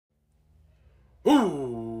Ooh.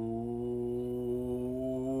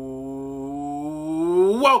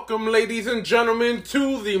 Welcome, ladies and gentlemen,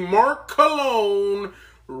 to the Mark Cologne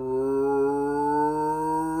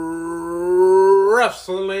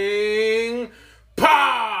Wrestling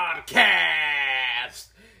Podcast.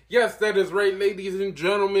 Yes, that is right, ladies and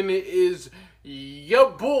gentlemen. It is your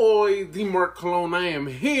boy, the Mark Cologne. I am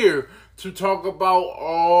here to talk about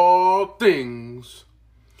all things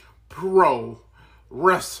pro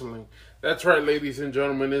wrestling. That's right, ladies and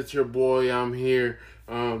gentlemen. It's your boy. I'm here.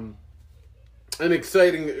 An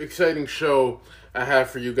exciting show I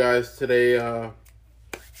have for you guys today. A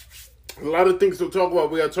lot of things to talk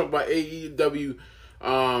about. We got to talk about AEW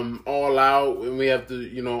All Out, and we have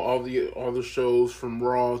to, all the shows from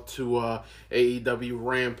Raw to AEW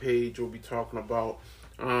Rampage. We'll be talking about.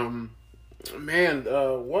 What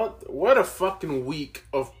a fucking week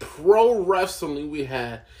of pro wrestling we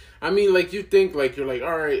had. I mean, you think, you're like,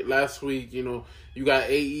 all right, last week, you got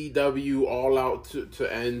AEW All Out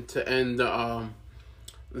to end how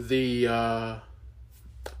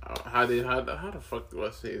the fuck do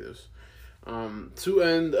I say this? To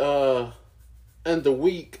end the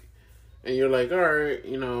week, and you're like, all right,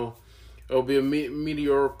 it'll be a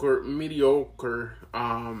mediocre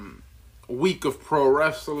week of pro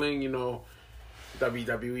wrestling.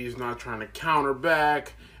 WWE is not trying to counter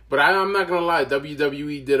back. But I'm not going to lie,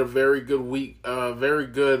 WWE did a very good week, had very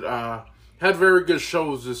good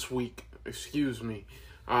shows this week, excuse me.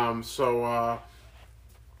 So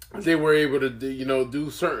they were able to, they were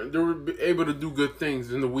able to do good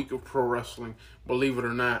things in the week of pro wrestling, believe it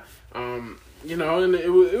or not. And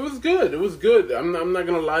it was good, I'm not going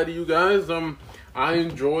to lie to you guys, I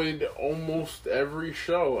enjoyed almost every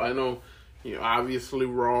show. I know, obviously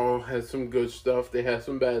Raw had some good stuff, they had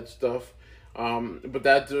some bad stuff. But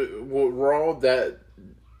that's Raw.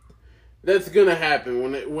 That's gonna happen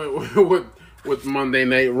with Monday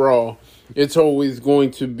Night Raw. It's always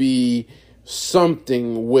going to be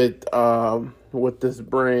something with this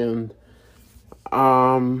brand.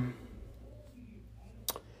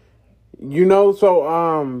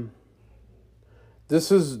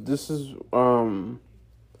 This is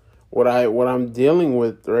what I'm dealing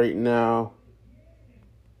with right now.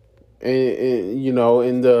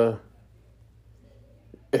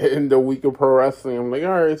 In the week of pro wrestling, I'm like,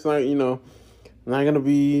 all right, it's not, not gonna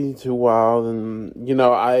be too wild, and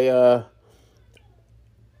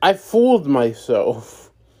I fooled myself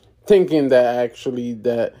thinking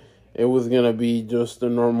that it was gonna be just a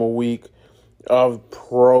normal week of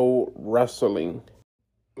pro wrestling.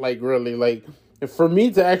 Really, for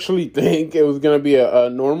me to actually think it was gonna be a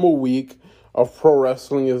normal week of pro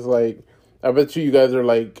wrestling is I bet you guys are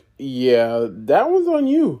like, yeah, that one's on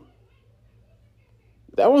you.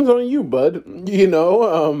 That one's on you, bud.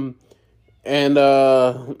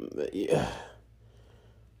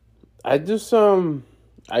 I just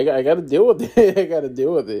I gotta deal with it. I gotta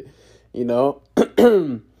deal with it,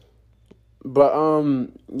 But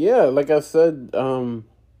yeah, like I said,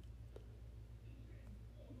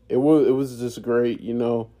 it was just great,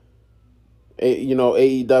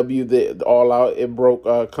 AEW, the All Out, it broke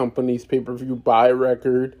company's pay-per-view buy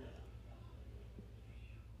record.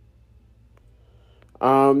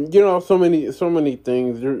 So many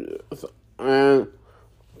things, and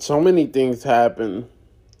so many things happen.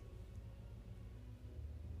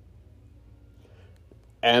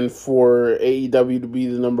 And for AEW to be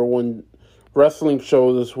the number one wrestling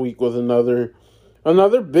show this week was another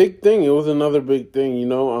big thing. It was another big thing,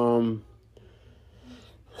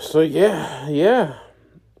 So yeah.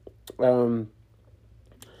 I'm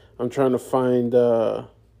trying to find,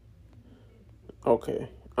 okay.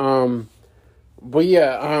 But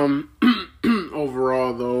yeah,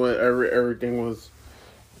 overall though, everything was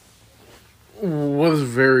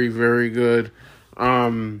very, very good.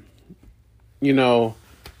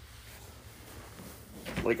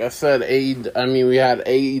 Like I said, we had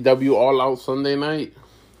AEW All Out Sunday night,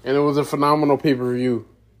 and it was a phenomenal pay-per-view.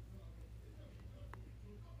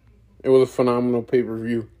 It was a phenomenal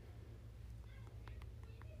pay-per-view.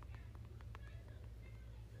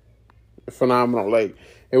 Phenomenal,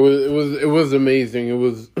 it was amazing. It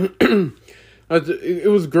was it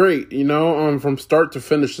was great, from start to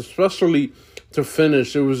finish, especially to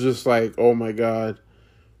finish. It was just like, oh my God,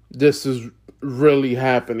 this is really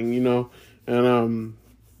happening, and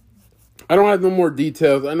I don't have no more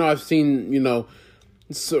details. I know I've seen,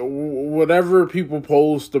 so whatever people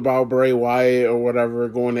post about Bray Wyatt or whatever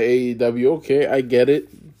going to AEW, okay, I get it.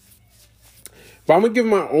 But I'm going to give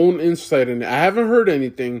my own insight in it. I haven't heard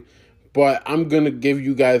anything, but I'm going to give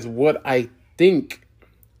you guys what I think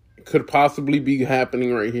could possibly be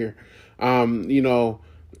happening right here.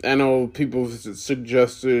 I know people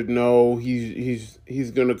suggested no, he's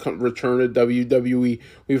gonna return to WWE.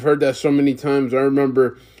 We've heard that so many times. I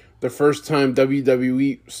remember the first time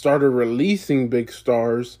WWE started releasing big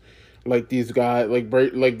stars like these guys, like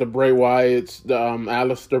the Bray Wyatts, the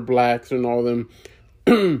Aleister Blacks, and all them.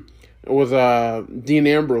 It was Dean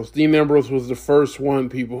Ambrose. Dean Ambrose was the first one.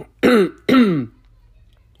 People,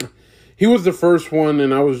 he was the first one,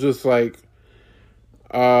 and I was just like,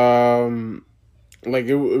 like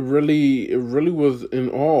it really was in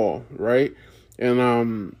awe, right?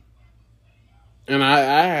 And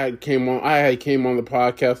I had came on the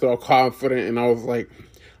podcast all confident, and I was like,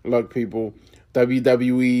 look, people,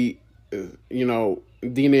 WWE,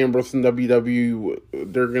 Dean Ambrose and WWE,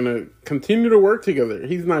 they're gonna continue to work together.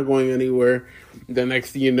 He's not going anywhere. The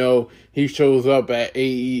next thing you know, he shows up at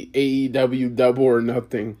AEW Double or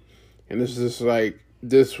Nothing, and it's just like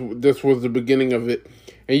this was the beginning of it.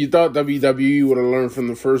 And you thought WWE would have learned from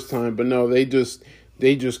the first time, but no, they just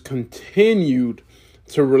continued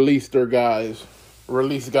to release guys,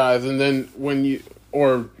 and then when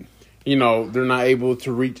they're not able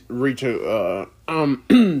to reach a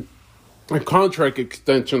a contract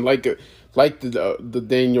extension like the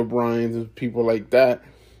Daniel Bryans and people like that,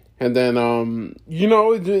 and then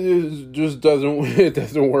it just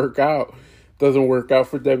doesn't work out. Doesn't work out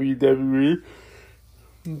for WWE.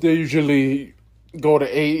 They usually go to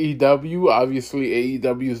AEW. Obviously,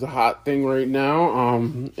 AEW is the hot thing right now,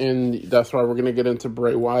 and that's why we're gonna get into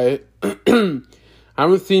Bray Wyatt. I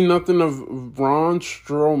haven't seen nothing of Braun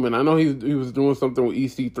Strowman. I know he was doing something with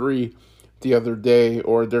EC3 the other day,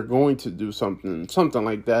 or they're going to do something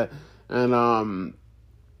like that. And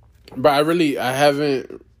but I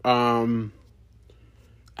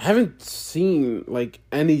haven't seen like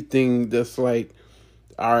anything that's like,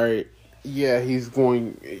 all right, yeah, he's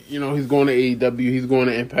going to AEW, he's going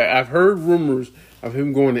to Impact. I've heard rumors of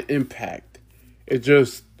him going to Impact. It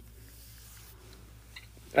has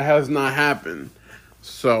not happened.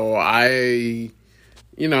 So I'm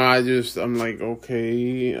like,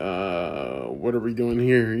 okay, what are we doing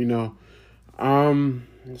here?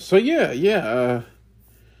 So yeah.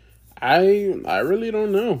 I really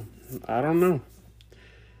don't know. I don't know.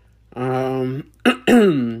 A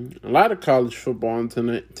lot of college football on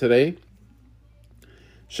today.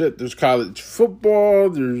 Shit, there's college football.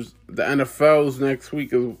 There's the NFL's next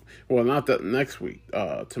week. Well, not that next week.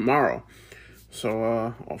 Tomorrow.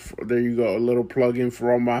 So there you go. A little plug in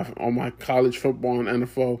for all my college football and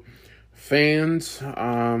NFL fans.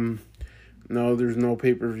 No, there's no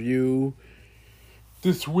pay-per-view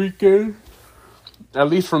this weekend, at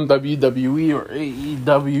least from WWE or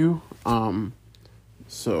AEW.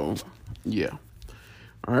 So yeah.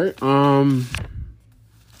 All right. I'm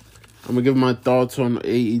gonna give my thoughts on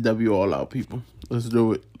AEW All Out, people. Let's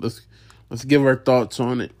do it. Let's give our thoughts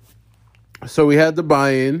on it. So we had the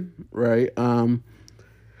buy-in, right?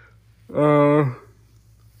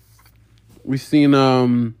 We seen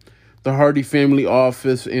the Hardy Family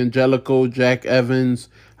Office, Angelico, Jack Evans,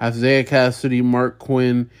 Isaiah Cassidy, Mark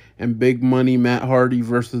Quinn, and Big Money Matt Hardy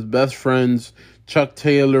versus Best Friends, Chuck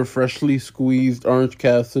Taylor, Freshly Squeezed, Orange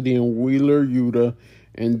Cassidy, and Wheeler Yuta,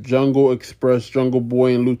 and Jungle Express, Jungle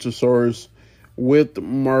Boy, and Luchasaurus with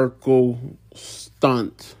Marco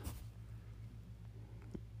Stunt.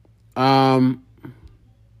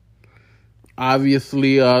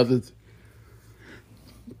 Obviously,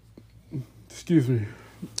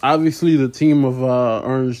 Obviously, the team of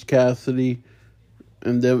Orange Cassidy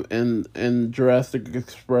and Jurassic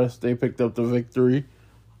Express, they picked up the victory.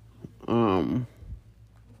 Then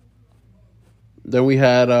we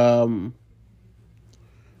had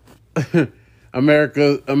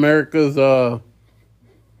America's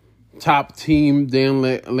top team. Dan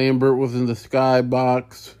Lambert was in the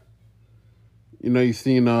Skybox. You've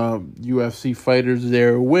seen UFC fighters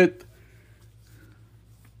there with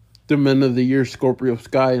the Men of the Year, Scorpio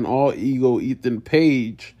Sky, and All Ego, Ethan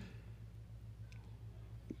Page.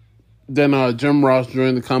 Then Jim Ross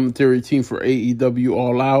joined the commentary team for AEW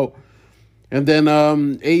All Out. And then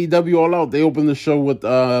AEW All Out, they opened the show with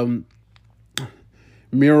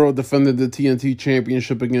Miro defended the TNT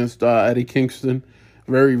Championship against Eddie Kingston.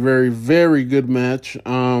 Very, very, very good match.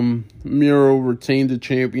 Miro retained the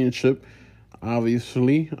championship,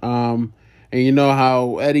 obviously. And you know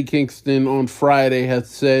how Eddie Kingston on Friday had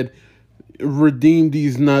said, redeem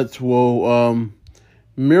these nuts. Well,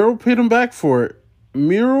 Miro paid him back for it.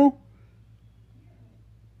 Miro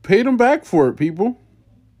paid him back for it, people.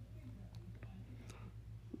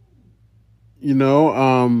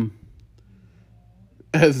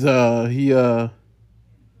 As we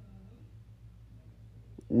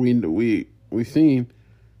seen,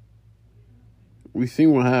 We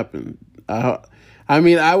seen what happened. I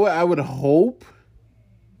would hope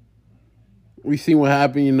we seen what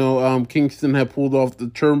happened. You know, Kingston had pulled off the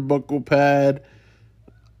turnbuckle pad.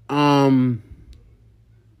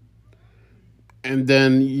 And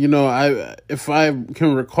then, you know, if I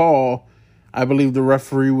can recall, I believe the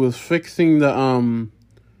referee was fixing the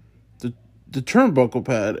turnbuckle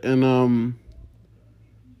pad, and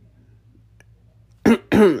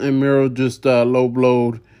and Miro just low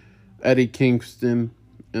blowed Eddie Kingston,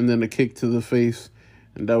 and then a kick to the face,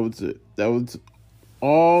 and that was it. That was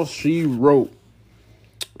all she wrote.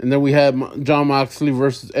 And then we had Jon Moxley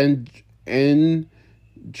versus NJPW's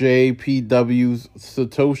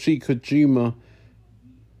Satoshi Kojima.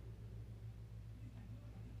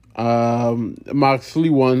 Moxley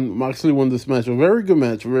won this match. A very good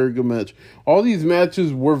match. All these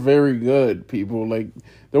matches were very good, people. Like,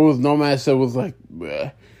 there was no match that was like,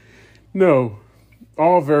 bleh. No.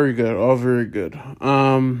 All very good.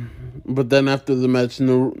 But then after the match,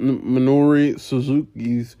 Minoru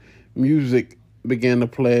Suzuki's music began to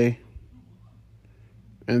play.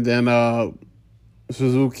 And then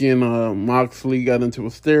Suzuki and Moxley got into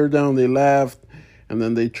a stare down. They laughed, and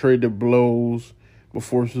then they traded blows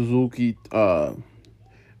before Suzuki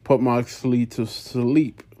put Moxley to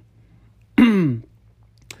sleep. Then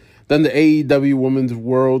the AEW Women's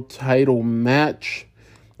World Title match.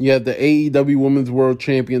 You had the AEW Women's World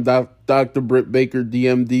Champion Dr. Britt Baker,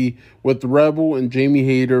 DMD, with Rebel and Jamie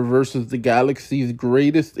Hayter versus the Galaxy's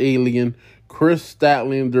greatest alien, Chris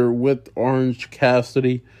Statlander, with Orange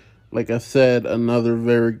Cassidy. Like I said, another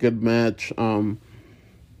very good match.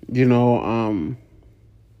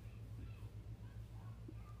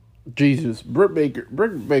 Jesus, Britt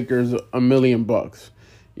Baker's $1 million.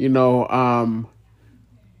 You know,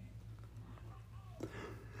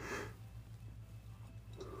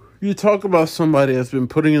 you talk about somebody that's been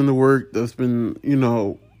putting in the work, that's been,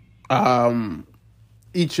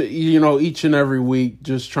 each and every week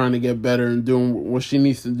just trying to get better and doing what she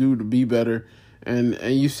needs to do to be better. And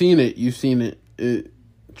you've seen it. It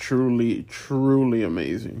truly, truly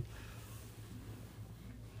amazing.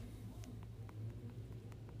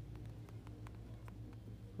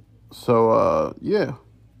 So, yeah.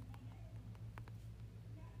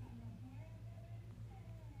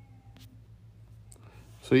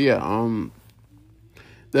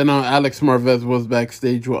 Then Alex Marvez was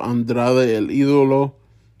backstage with Andrade El Idolo.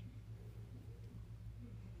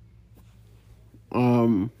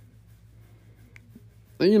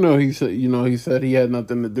 He said he had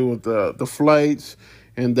nothing to do with the flights,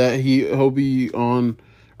 and that he'll be on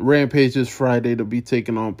Rampage this Friday to be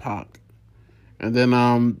taking on Pac. And then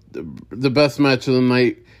the best match of the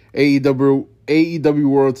night, AEW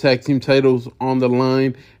World Tag Team titles on the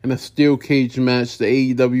line in a steel cage match.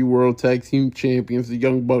 The AEW World Tag Team Champions, the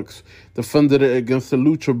Young Bucks, defended it against the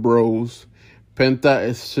Lucha Bros,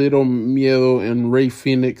 Penta, Cero Miedo, and Rey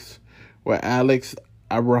Fenix, with Alex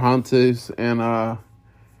Abrahantes and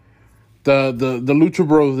the Lucha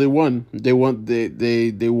Bros. They won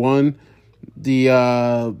the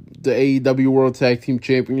AEW World Tag Team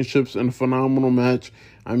Championships in a phenomenal match.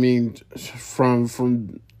 I mean, from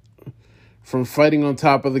fighting on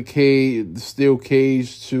top of the steel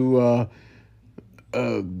cage, to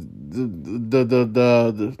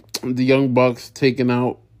the Young Bucks taking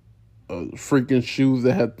out freaking shoes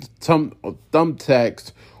that had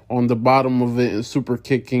thumbtacks on the bottom of it and super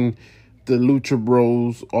kicking the Lucha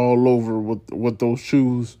Bros all over with those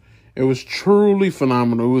shoes. It was truly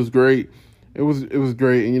phenomenal. It was great. It was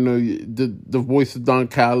great. And, the voice of Don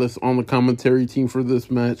Callis on the commentary team for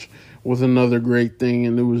this match was another great thing.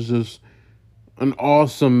 And it was just an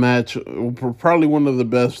awesome match. Probably one of the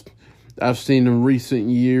best I've seen in recent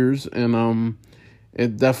years. And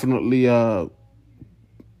it definitely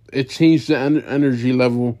it changed the energy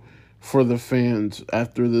level for the fans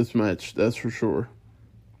after this match. That's for sure.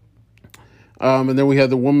 And then we had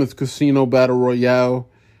the Women's Casino Battle Royale.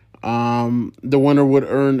 The winner would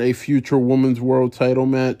earn a future Women's World Title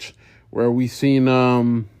match, where we seen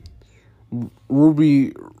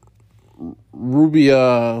Ruby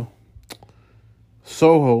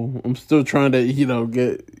Soho. I'm still trying to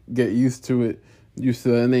get used to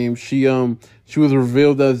that name. She was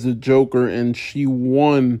revealed as the Joker, and she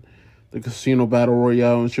won the Casino Battle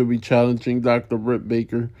Royale, and she'll be challenging Dr. Britt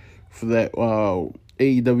Baker for that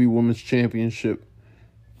AEW Women's Championship.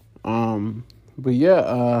 But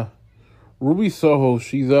yeah, Ruby Soho,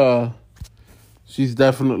 she's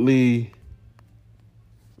definitely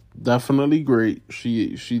great.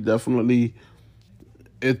 She definitely,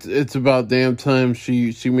 it's about damn time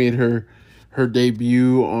she made her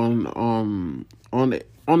debut on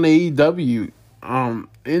AEW. in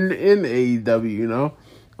AEW, you know.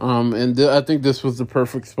 I think this was the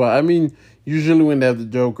perfect spot. I mean, usually when they have the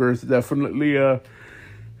Joker, it's definitely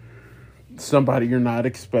somebody you're not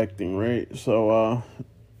expecting, right? So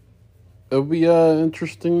it'll be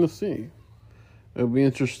interesting to see. It'll be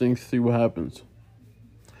interesting to see what happens.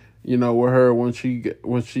 You know, with her when she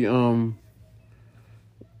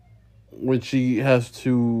has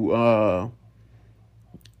to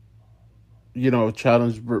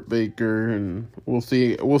challenge Britt Baker, and we'll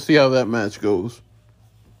see how that match goes.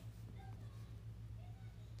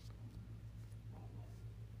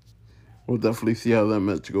 We'll definitely see how that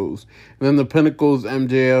match goes. And then the Pinnacles,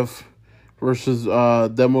 MJF versus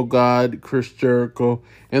Demo God, Chris Jericho.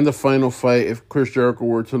 In the final fight, if Chris Jericho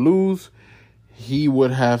were to lose, he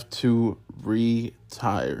would have to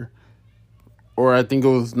retire. Or I think it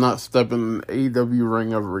was not step in an AEW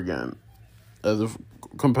ring ever again as a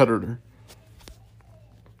competitor.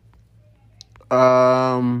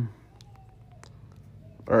 All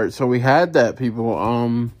right, so we had that,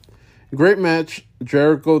 people. Great match.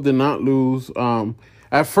 Jericho did not lose.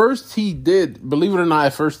 At first he did. Believe it or not,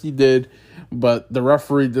 at first he did. But the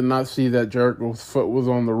referee did not see that Jericho's foot was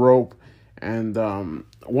on the rope. And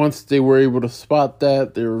once they were able to spot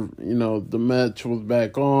that, the match was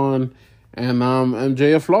back on. And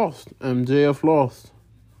MJF lost.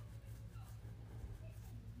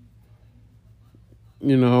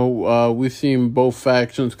 We've seen both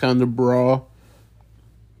factions kind of brawl.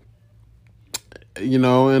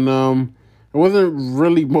 And it wasn't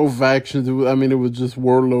really both factions. It was just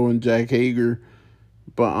Wardlow and Jack Hager.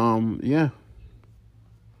 But, yeah.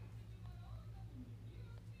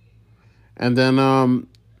 And then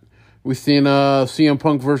we seen CM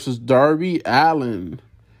Punk versus Darby Allin,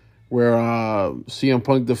 where CM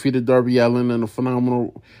Punk defeated Darby Allin in a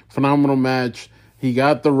phenomenal match.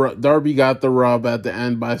 Darby got the rub at the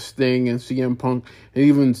end by Sting and CM Punk. And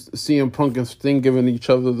even CM Punk and Sting giving each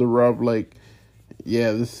other the rub, like,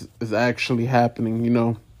 yeah, this is actually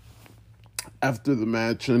happening, after the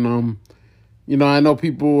match. And, I know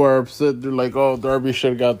people are upset. They're like, oh, Darby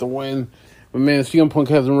should have got the win. But, man, CM Punk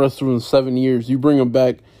hasn't wrestled in 7 years. You bring him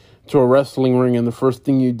back to a wrestling ring, and the first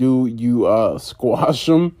thing you do, you squash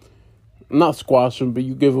him. Not squash him, but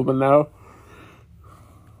you give him a now.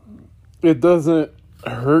 It doesn't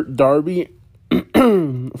hurt Darby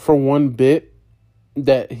for one bit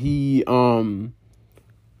that he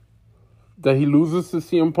loses to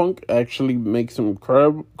CM Punk. Actually makes him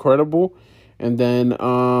credible. And then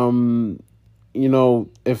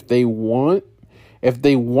if they want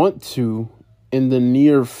to in the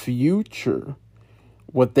near future,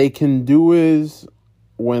 what they can do is,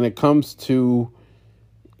 when it comes to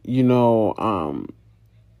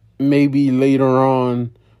maybe later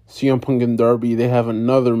on, CM Punk and Darby, they have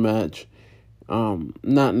another match.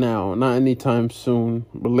 Not now, not anytime soon,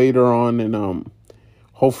 but later on, and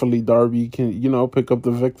hopefully Darby can, pick up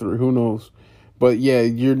the victory. Who knows? But yeah,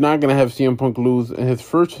 you're not gonna have CM Punk lose in his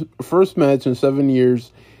first match in 7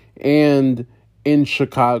 years, and in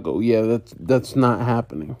Chicago. Yeah, that's not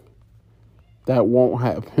happening. That won't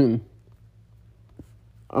happen.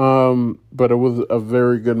 But it was a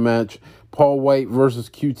very good match. Paul White versus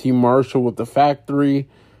QT Marshall with the Factory.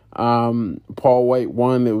 Paul White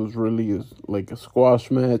won. It was really like a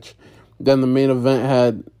squash match. Then the main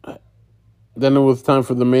event then it was time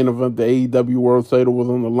for the main event. The AEW World title was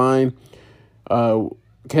on the line.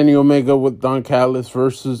 Kenny Omega with Don Callis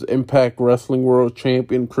versus Impact Wrestling World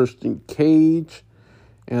Champion Christian Cage.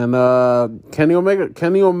 And Kenny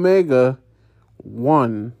Omega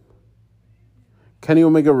won. Kenny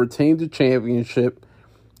Omega retained the championship.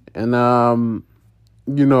 And,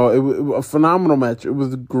 it was a phenomenal match. It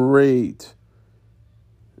was great.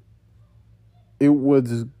 It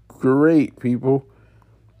was great, people.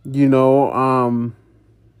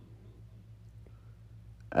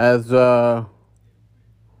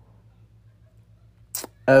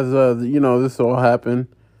 this all happened.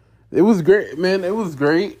 It was great, man. It was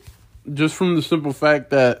great. Just from the simple fact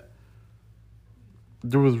that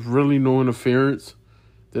there was really no interference.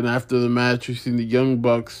 Then after the match, you seen the Young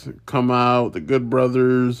Bucks come out, the Good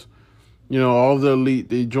Brothers, all the Elite,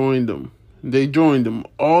 they joined them.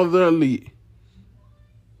 All the Elite.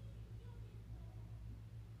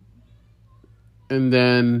 And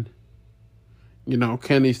then,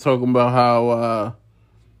 Kenny's talking about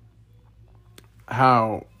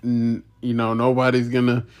how nobody's going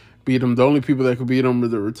to beat him. The only people that could beat him are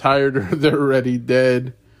the retired or they're already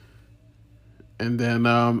dead. And then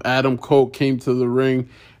Adam Cole came to the ring.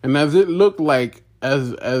 And as it looked like,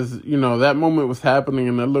 as that moment was happening,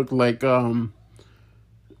 and it looked like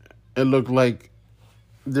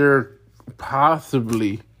they're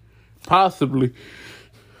possibly possibly.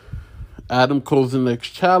 Adam Cole's the next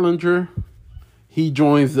challenger. He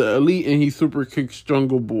joins the Elite and he super kicks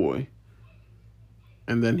Jungle Boy.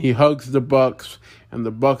 And then he hugs the Bucks and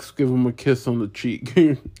the Bucks give him a kiss on the cheek.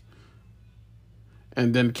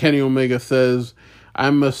 And then Kenny Omega says, I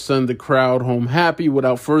must send the crowd home happy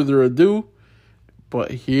without further ado.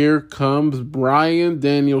 But here comes Bryan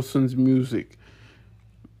Danielson's music.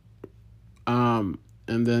 And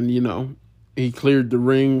then, he cleared the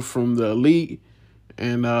ring from the Elite.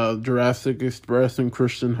 And Jurassic Express and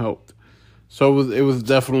Christian helped. So it was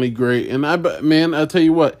definitely great. And I tell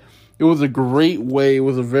you what, it was a great way. It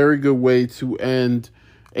was a very good way to end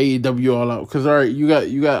AEW All Out. Because all right, you got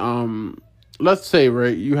let's say,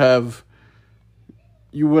 right, you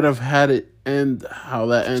would have had it end how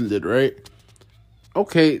that ended, right?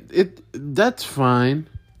 Okay, that's fine.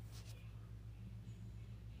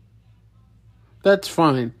 That's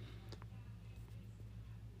fine.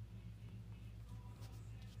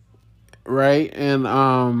 Right?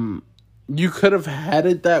 And you could have had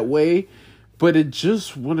it that way, but it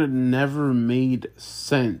just would have never made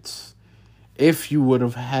sense if you would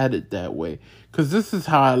have had it that way. Because this is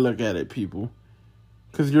how I look at it, people.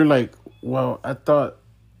 Because you're like, well, I thought,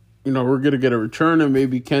 we're going to get a return and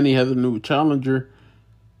maybe Kenny has a new challenger.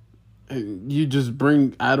 And you just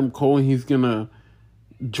bring Adam Cole and he's going to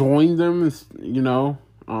join them,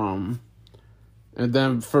 and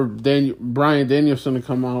then for Bryan Danielson to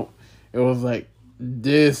come out, it was like,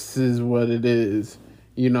 this is what it is,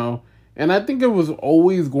 And I think it was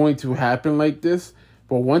always going to happen like this.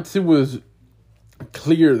 But once it was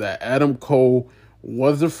clear that Adam Cole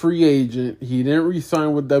was a free agent, he didn't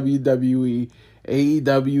re-sign with WWE,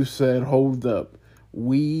 AEW said, hold up.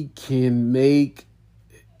 We can make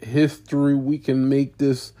history. We can make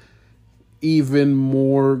this even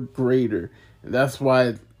more greater. And that's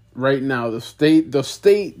why right now the state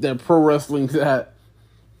that pro wrestling's at,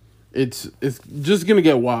 it's just gonna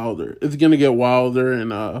get wilder. It's gonna get wilder,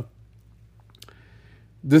 and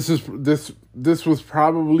this was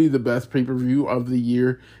probably the best pay-per-view of the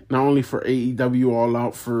year, not only for AEW All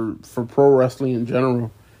Out, for pro wrestling in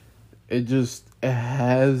general. It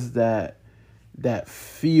has that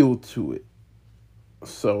feel to it.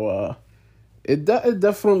 So it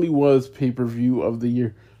definitely was pay-per-view of the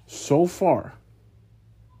year so far.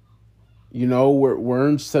 We're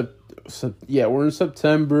in we're in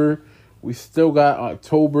September. We still got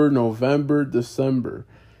October, November, December.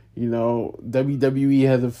 WWE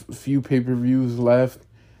has a few pay-per-views left.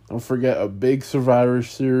 Don't forget a big Survivor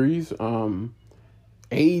Series.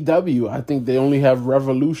 AEW, I think they only have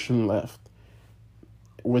Revolution left,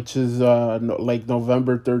 which is like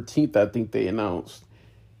November 13th, I think they announced.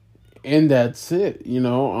 And that's it,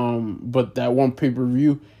 But that one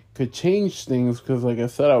pay-per-view could change things because, like I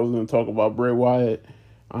said, I was going to talk about Bray Wyatt.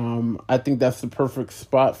 I think that's the perfect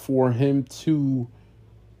spot for him to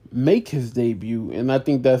make his debut. And I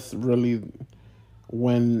think that's really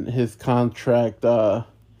when his contract, is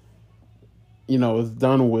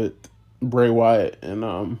done with Bray Wyatt. And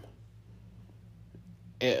I'm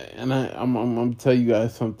going to tell you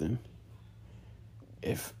guys something.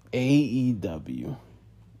 If AEW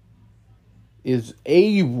is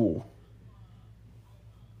able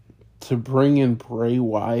to bring in Bray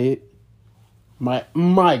Wyatt,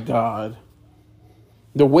 my God,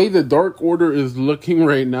 the way the Dark Order is looking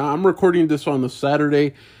right now, I'm recording this on a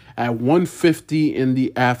Saturday at 1:50 in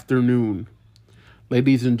the afternoon.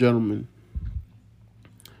 Ladies and gentlemen,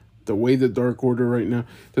 the way the Dark Order right now,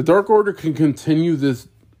 the Dark Order can continue this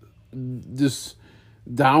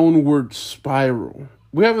downward spiral.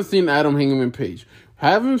 We haven't seen Adam Hangman Page.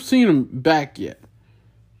 Haven't seen him back yet.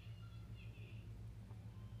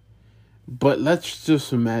 But let's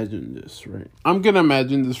just imagine this, right? I'm going to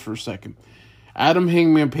imagine this for a second. Adam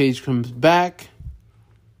Hangman Page comes back.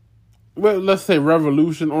 Well, let's say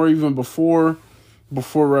Revolution, or even before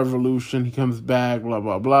Revolution, he comes back, blah,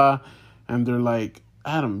 blah, blah. And they're like,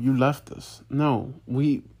 Adam, you left us. No,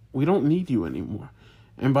 we don't need you anymore.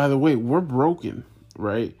 And by the way, we're broken,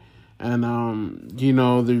 right? And,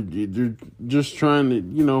 they're just trying to,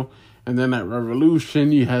 and then at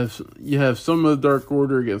Revolution, you have some of the Dark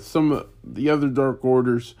Order against some of the other Dark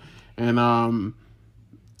Orders, and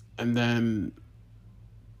then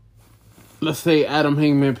let's say Adam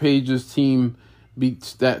Hangman Page's team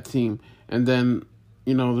beats that team, and then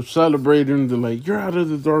they're celebrating. They're like, "You're out of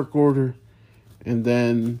the Dark Order," and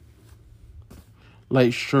then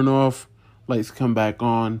lights turn off, lights come back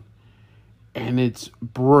on, and it's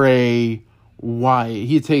Bray Wyatt.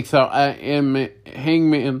 He takes out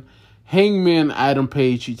Hangman Adam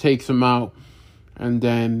Page. He takes him out, and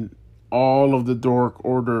then all of the Dark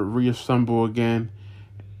Order reassemble again,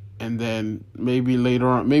 and then maybe later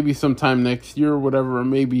on, maybe sometime next year or whatever, or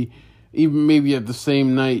maybe at the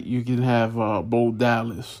same night, you can have Bo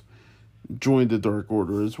Dallas join the Dark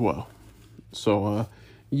Order as well. So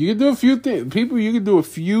you can do a few things. You can do a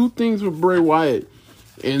few things with Bray Wyatt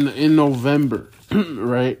in November,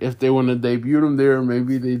 right? If they want to debut him there,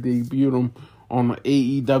 maybe they debut him on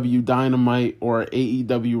AEW Dynamite or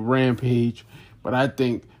AEW Rampage. But I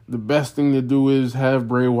think the best thing to do is have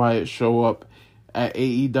Bray Wyatt show up at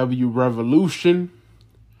AEW Revolution,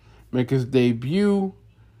 make his debut,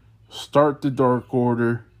 start the Dark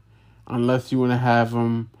Order, unless you want to have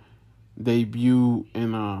him debut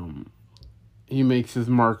and he makes his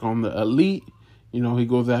mark on the Elite. You know, he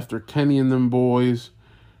goes after Kenny and them boys,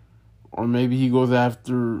 or maybe he goes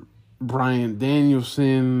after Bryan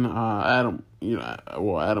Danielson, Adam. You know,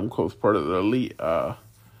 well, Adam Cole's part of the Elite.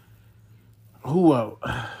 Who else?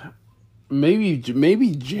 Maybe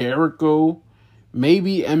Jericho,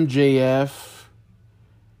 maybe MJF.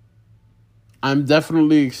 I'm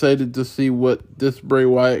definitely excited to see what this Bray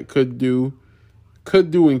Wyatt could do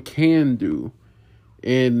and can do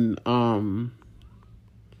in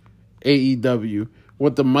AEW.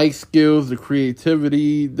 With the mic skills, the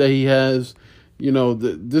creativity that he has, you know,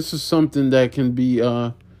 this is something that can be,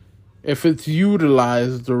 if it's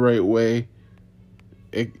utilized the right way,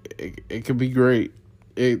 it could be great.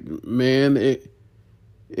 It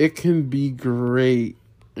can be great.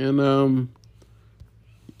 And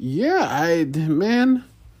yeah,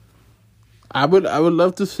 I would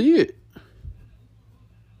love to see it.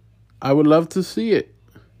 I would love to see it.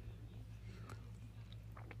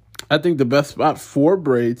 I think the best spot for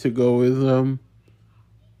Bray to go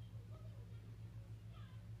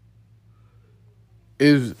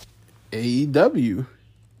is AEW.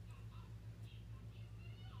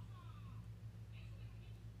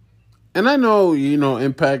 And I know, you know,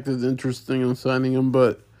 Impact is interesting in signing him,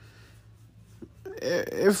 but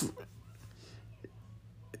if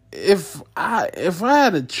I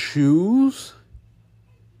had to choose,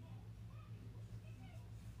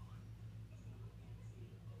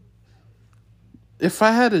 it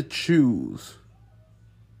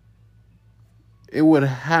would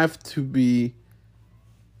have to be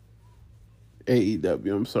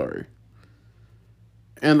AEW. I'm sorry.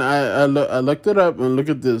 And I looked it up, and look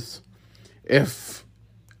at this. If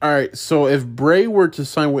Bray were to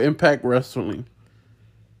sign with Impact Wrestling,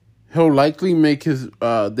 he'll likely make his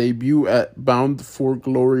debut at Bound for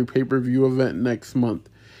Glory pay-per-view event next month.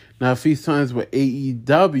 Now, if he signs with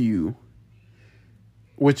AEW,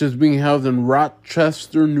 which is being held in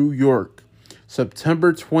Rochester, New York,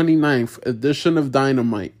 September 29th, edition of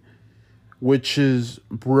Dynamite, which is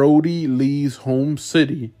Brody Lee's home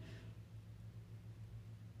city.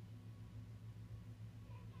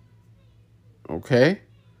 Okay?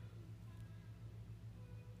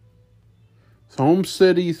 So home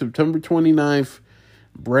city, September 29th,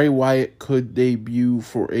 Bray Wyatt could debut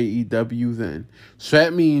for AEW then. So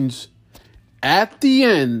that means at the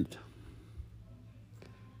end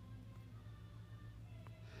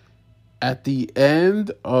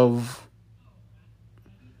of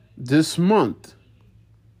this month,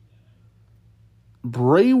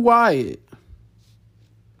 Bray Wyatt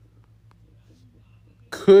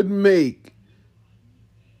could make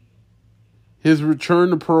his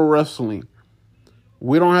return to pro wrestling.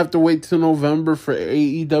 We don't have to wait till November for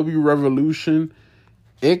AEW Revolution.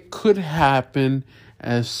 It could happen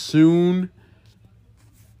as soon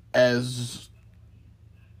as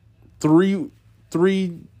three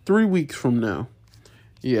weeks from now.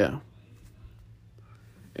 Yeah.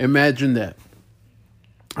 Imagine that.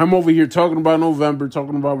 I'm over here talking about November,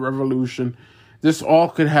 talking about Revolution. This all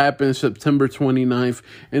could happen September 29th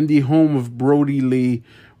in the home of Brody Lee,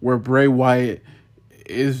 where Bray Wyatt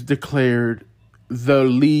is declared the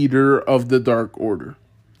leader of the Dark Order.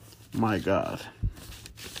 My God.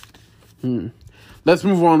 Let's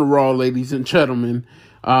move on to Raw, ladies and gentlemen.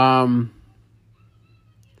 You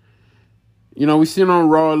know, we seen on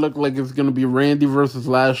Raw, it looked like it's going to be Randy versus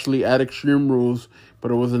Lashley at Extreme Rules,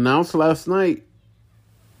 but it was announced last night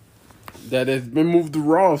that it's been moved to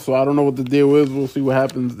Raw, so I don't know what the deal is. We'll see what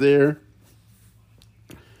happens there.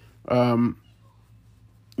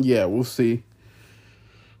 Yeah, we'll see.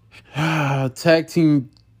 Tag team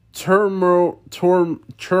turmoil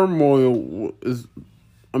is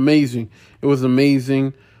amazing. It was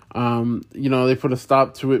amazing. You know, they put a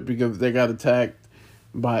stop to it because they got attacked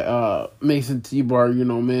by Mason T-Bar, you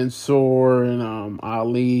know, Mansoor and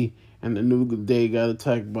Ali, and the New Day got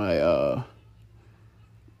attacked by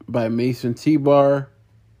Mason T-Bar.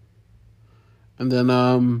 And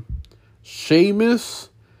then Sheamus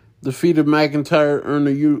defeated McIntyre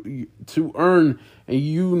to earn a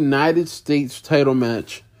United States title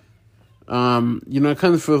match. It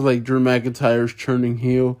kind of feels like Drew McIntyre's turning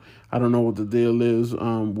heel. I don't know what the deal is.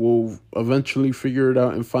 We'll eventually figure it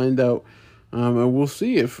out and find out. And we'll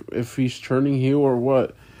see if he's turning heel or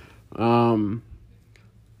what. And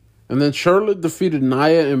then Charlotte defeated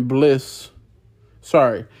Nia and Bliss.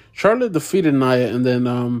 Sorry. Charlotte defeated Nia, and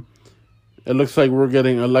then it looks like we're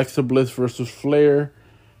getting Alexa Bliss versus Flair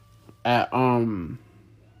at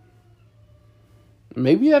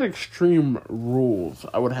maybe at Extreme Rules,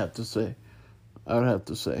 I would have to say.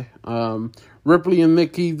 Ripley and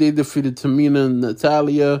Nikki, they defeated Tamina and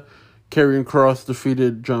Natalya. Karrion Kross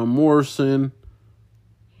defeated John Morrison.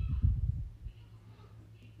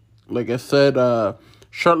 Like I said,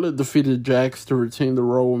 Charlotte defeated Jax to retain the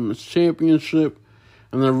Raw Women's Championship.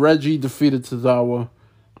 And then Reggie defeated Tozawa.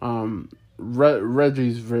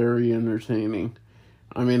 Reggie's very entertaining.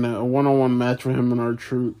 I mean, a one-on-one match with him and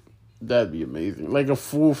R-Truth, that'd be amazing. Like a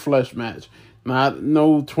full-fledged match.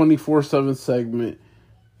 No 24/7 segment.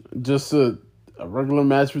 Just a regular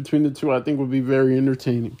match between the two, I think would be very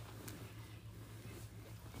entertaining.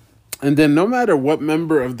 And then no matter what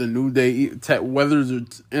member of the New Day, whether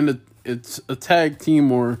it's a tag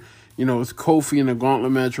team or, it's Kofi in a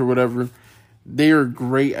gauntlet match or whatever, they are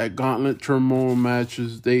great at gauntlet turmoil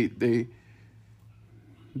matches. The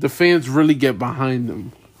fans really get behind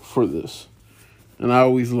them for this. And I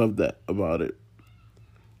always love that about it.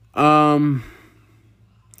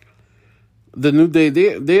 The New Day,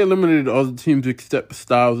 they eliminated all the teams except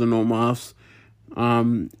Styles and Omos.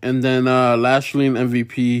 And then Lashley and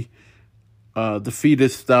MVP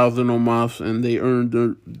defeated Styles and Omos, and they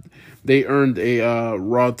earned a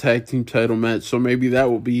Raw Tag Team title match. So maybe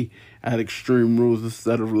that will be at Extreme Rules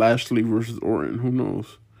instead of Lashley versus Orton. Who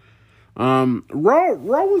knows? Raw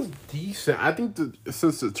was decent. I think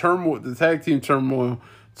since the tag team turmoil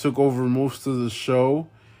took over most of the show,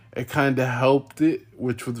 it kind of helped it,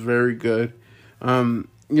 which was very good.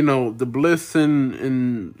 The Bliss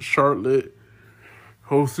and Charlotte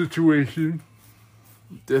whole situation,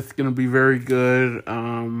 that's gonna be very good.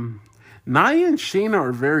 Nia and Shayna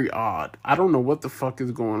are very odd. I don't know what the fuck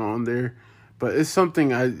is going on there, but it's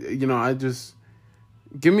something I just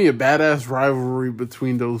give me a badass rivalry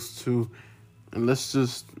between those two, and let's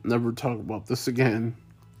just never talk about this again.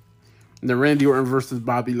 And then Randy Orton versus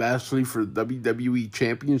Bobby Lashley for the WWE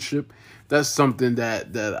Championship. That's something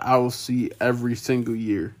that I will see every single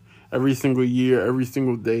year. Every single year, every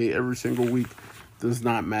single day, every single week. Does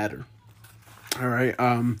not matter. All right.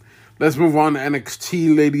 Let's move on to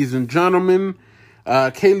NXT, ladies and gentlemen.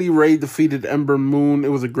 Kaylee Ray defeated Ember Moon. It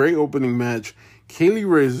was a great opening match. Kaylee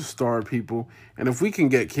Ray is a star, people. And if we can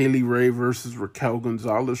get Kaylee Ray versus Raquel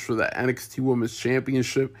Gonzalez for the NXT Women's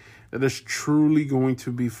Championship, that is truly going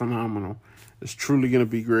to be phenomenal. It's truly going to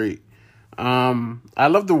be great. I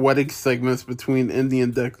love the wedding segments between Indy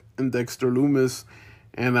and Dexter Lumis.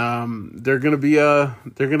 And they're going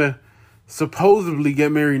to supposedly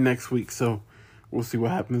get married next week. So we'll see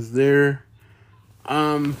what happens there.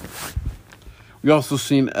 We also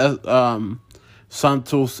seen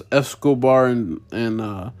Santos Escobar and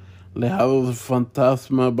Legado del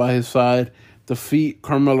Fantasma by his side defeat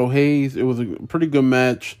Carmelo Hayes. It was a pretty good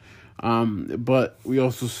match. But we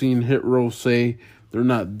also seen Hit Row say they're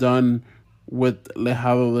not done with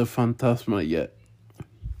Legado del Fantasma yet.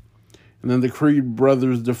 And then the Creed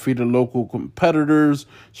brothers defeated local competitors.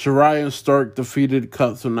 Shirai and Stark defeated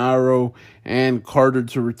Katsunaro and Carter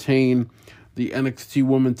to retain the NXT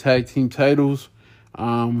Women Tag Team titles.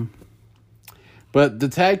 But the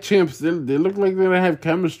tag champs, they looked like they didn't have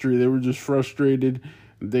chemistry. They were just frustrated.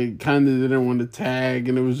 They kind of didn't want to tag,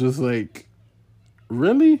 and it was just like,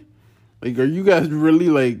 really? Like, are you guys really,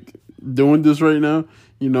 like, doing this right now?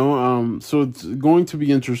 So it's going to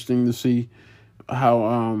be interesting to see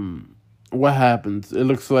how, what happens. It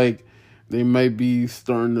looks like they might be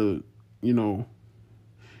starting to,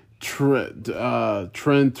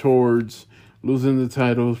 trend towards losing the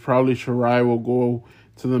titles. Probably Shirai will go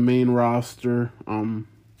to the main roster.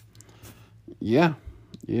 Yeah.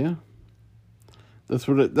 That's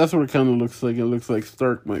what it kind of looks like. It looks like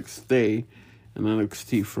Stark might stay in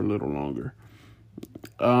NXT for a little longer.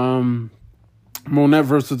 Monette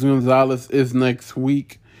versus Gonzalez is next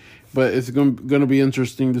week, but it's going to be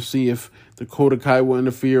interesting to see if Dakota Kai will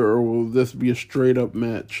interfere or will this be a straight up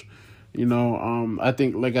match. I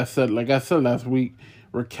think like I said last week,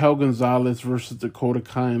 Raquel Gonzalez versus Dakota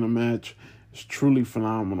Kai in a match is truly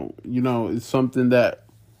phenomenal. It's something that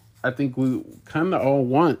I think we kind of all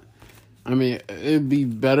want. I mean, it'd be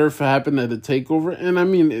better if it happened at a takeover, and I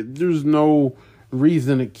mean, there's no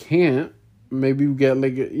reason it can't. Maybe we get a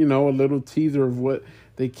little teaser of what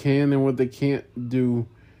they can and what they can't do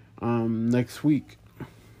next week.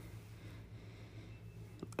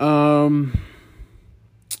 And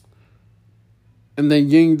then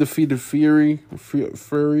Ying defeated Fury.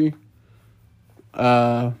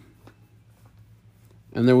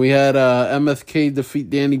 And then we had MSK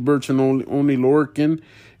defeat Danny Burch and Only Lorcan. It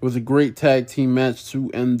was a great tag team match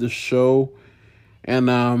to end the show. And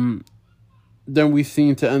then we really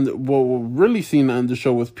seen to end the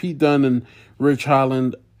show was Pete Dunne and Rich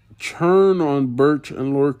Holland turn on Burch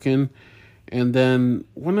and Lorcan. And then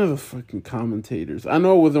one of the fucking commentators, I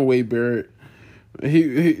know it wasn't Wade Barrett.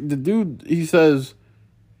 He says,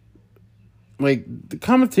 like, the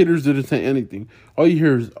commentators didn't say anything. All you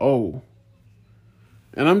hear is, oh.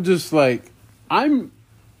 And I'm just like, I'm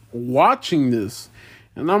watching this,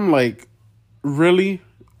 and I'm like, really?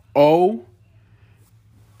 Oh,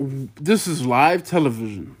 this is live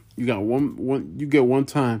television. You got you get one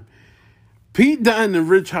time. Pete Dunne and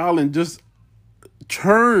Rich Holland just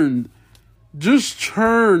turned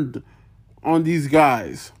on these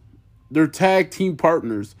guys. They're tag team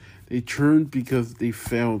partners. They turned because they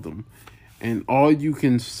failed them. And all you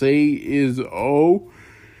can say is, oh.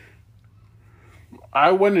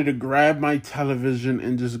 I wanted to grab my television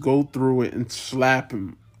and just go through it and slap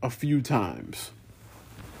him a few times.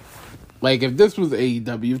 Like, if this was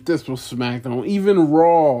AEW, if this was SmackDown, even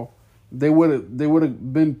Raw, they would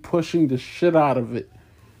have been pushing the shit out of it.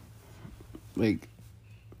 Like,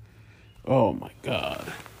 oh my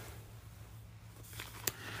God.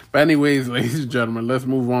 But anyways, ladies and gentlemen, let's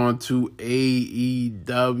move on to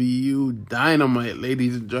AEW Dynamite,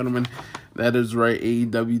 ladies and gentlemen. That is right,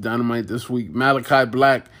 AEW Dynamite this week. Malachi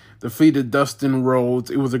Black defeated Dustin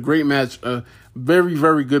Rhodes. It was a great match, a very,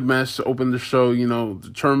 very good match to open the show. You know, the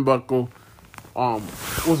turnbuckle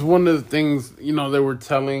was one of the things, you know, they were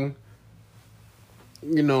telling,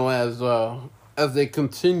 you know, as they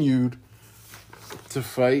continued to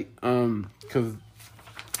fight, because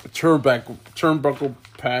turnbuckle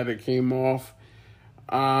pad that came off.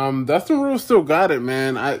 Dustin Rhodes still got it,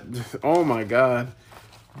 man. Oh my God.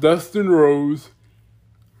 Dustin Rhodes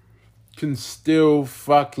can still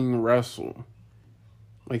fucking wrestle.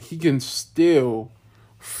 Like, he can still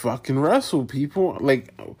fucking wrestle, people.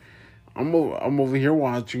 Like, I'm over here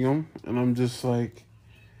watching him, and I'm just like,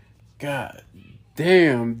 God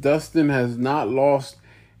damn, Dustin has not lost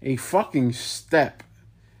a fucking step,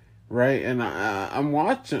 right? And I'm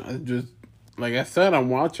watching, just like I said, I'm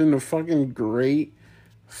watching the fucking great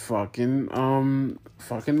fucking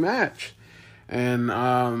match. And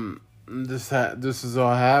this is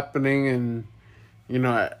all happening, and you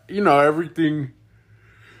know everything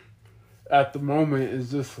at the moment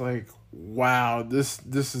is just like, wow, this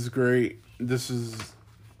is great. This is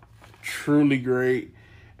truly great.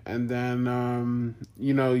 And then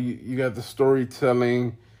you got the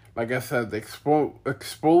storytelling, like I said, the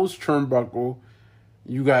exposed turnbuckle.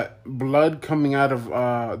 You got blood coming out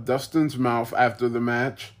of Dustin's mouth after the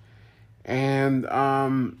match, and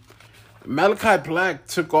Malachi Black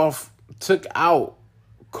took out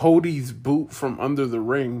Cody's boot from under the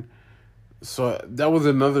ring. So that was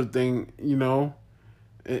another thing, you know.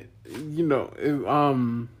 It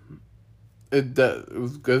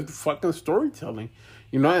was good fucking storytelling,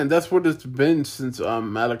 you know, and that's what it's been since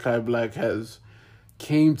Malachi Black has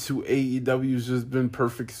came to AEW. It's just been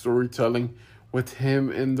perfect storytelling with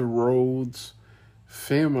him and the Rhodes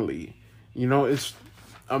family. You know, it's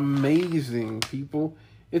amazing, people.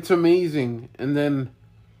 It's amazing. And then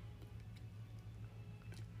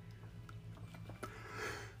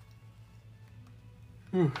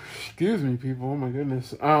excuse me, people. Oh my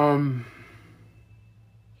goodness. The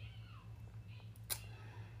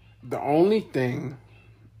only thing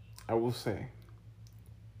I will say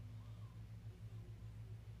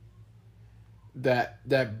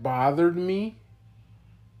that bothered me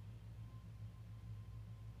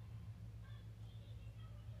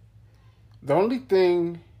the only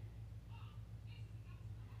thing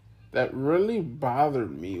that really bothered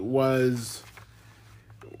me was,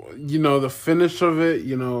 you know, the finish of it.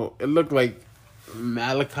 You know, it looked like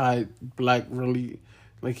Malachi Black really,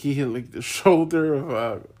 like, he hit like the shoulder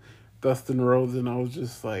of Dustin Rhodes, and I was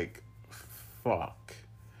just like, fuck.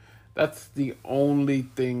 That's the only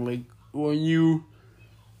thing. Like, when you're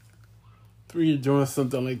doing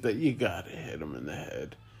something like that, you gotta hit him in the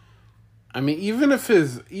head. I mean, even if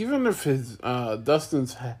his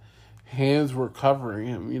Dustin's hands were covering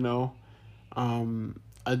him, you know,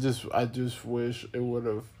 I just wish it would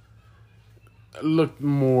have looked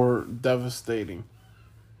more devastating.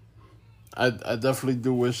 I definitely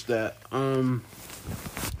do wish that. And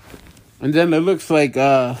then it looks like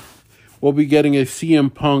we'll be getting a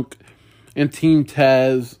CM Punk and Team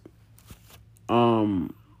Taz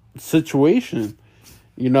situation.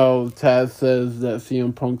 Taz says that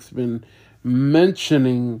CM Punk's been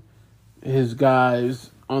mentioning his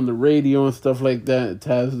guys on the radio and stuff like that.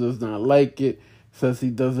 Taz does not like it. Says he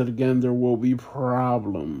does it again, there will be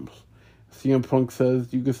problems. CM Punk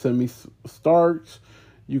says, you can send me Starks.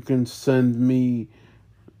 You can send me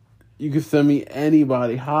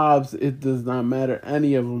anybody. Hobbs, it does not matter.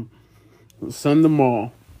 Any of them. Send them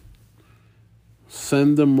all.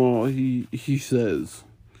 Send them all, he says.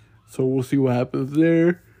 So we'll see what happens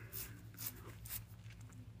there.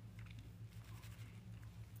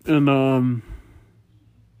 And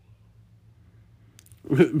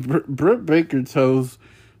Britt Baker tells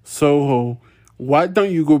Soho, why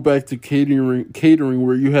don't you go back to catering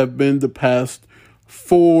where you have been the past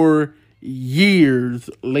 4 years?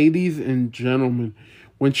 Ladies and gentlemen,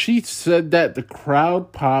 when she said that, the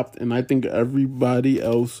crowd popped, and I think everybody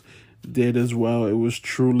else did as well. It was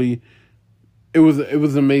truly, it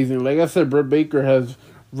was amazing. Like I said, Britt Baker has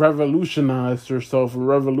revolutionized herself and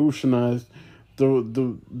revolutionized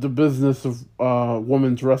the business of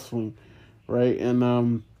women's wrestling, right?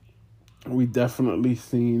 And we definitely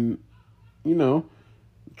seen,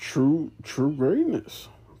 true greatness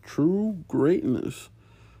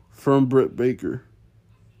from Britt Baker.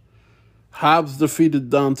 Hobbs defeated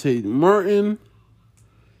Dante Martin.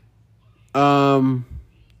 There's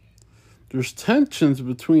tensions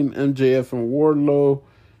between MJF and Wardlow.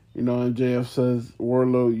 MJF says,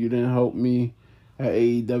 Wardlow, you didn't help me at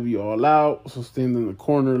AEW All Out, so stand in the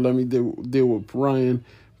corner. Let me deal with Brian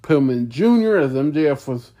Pillman Jr. as MJF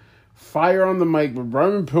was fire on the mic, but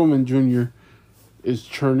Brian Pillman Jr. is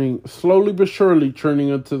slowly but surely turning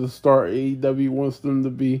into the star AEW wants them to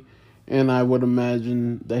be, and I would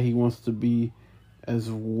imagine that he wants to be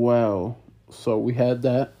as well. So we had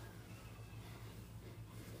that.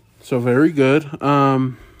 So very good.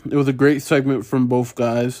 It was a great segment from both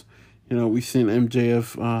guys. We seen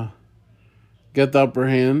MJF get the upper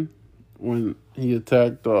hand when he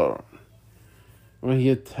attacked Brian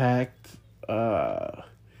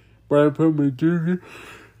Pillman Jr.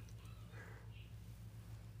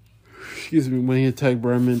 Excuse me, when he attacked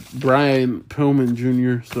Brian Pillman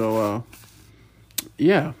Jr. So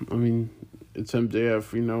yeah, I mean, it's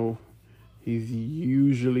MJF. He's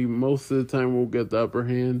usually, most of the time, will get the upper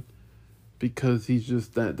hand because he's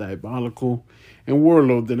just that diabolical. And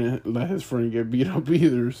Wardlow didn't let his friend get beat up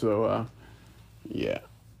either, so, yeah.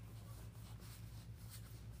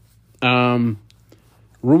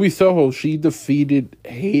 Ruby Soho, she defeated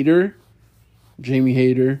Jamie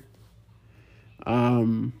Hayter.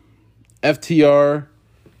 FTR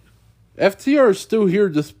is still here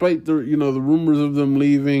despite the rumors of them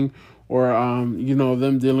leaving or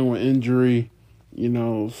them dealing with injury,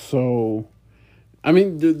 so I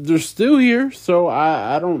mean they're still here, so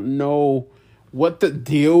I don't know what the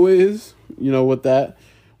deal is, with the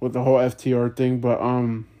whole FTR thing, but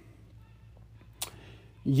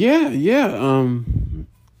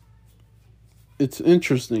it's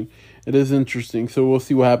interesting. It is interesting. So we'll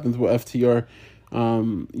see what happens with FTR.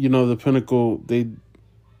 The Pinnacle, they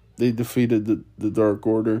defeated the Dark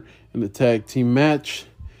Order in the tag team match.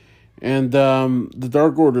 And the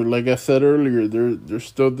Dark Order, like I said earlier, they're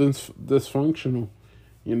still dysfunctional.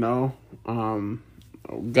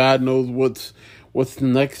 God knows what's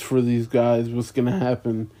next for these guys, what's gonna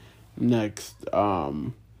happen next.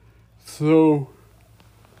 So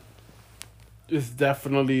it's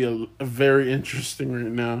definitely a very interesting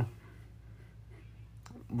right now.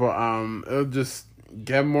 But it'll just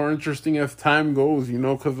get more interesting as time goes,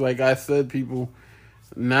 because like I said, people,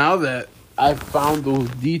 now that I found those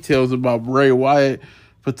details about Bray Wyatt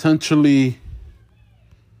potentially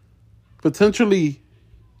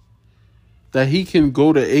that he can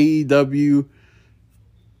go to AEW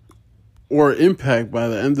or Impact by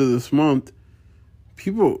the end of this month,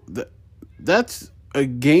 people, that's a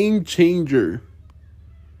game changer.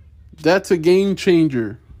 That's a game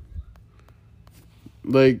changer.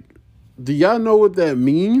 Like, do y'all know what that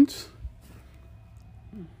means?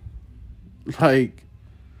 Like,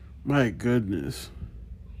 my goodness.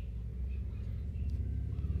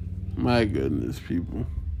 My goodness, people.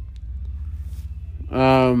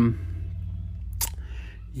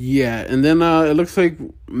 Yeah, and then it looks like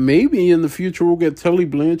maybe in the future we'll get Tully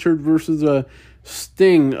Blanchard versus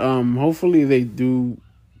Sting. Hopefully they do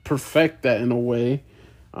perfect that in a way.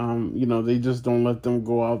 They just don't let them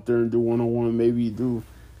go out there and do one-on-one. Maybe do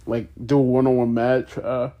a one-on-one match.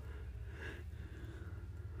 I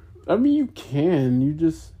mean, you can. You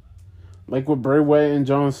just, like what Bray Wyatt and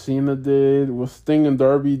John Cena did, what Sting and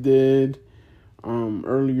Darby did.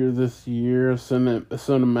 earlier this year,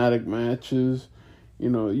 cinematic matches. You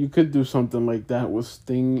know, you could do something like that with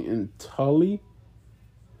Sting and Tully.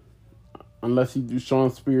 Unless you do Shawn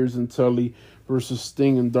Spears and Tully versus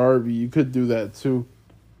Sting and Darby, you could do that too.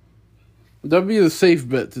 That'd be a safe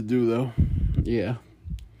bet to do, though. Yeah.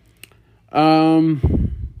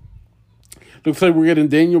 Looks like we're getting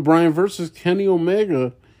Daniel Bryan versus Kenny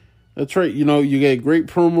Omega. That's right. You know, you get great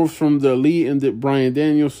promos from the Elite and Bryan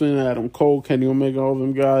Danielson, Adam Cole, Kenny Omega, all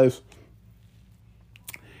them guys.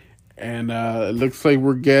 And it looks like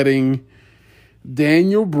we're getting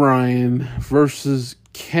Daniel Bryan versus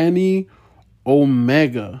Kenny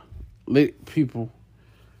Omega. People.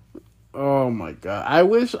 Oh my God. I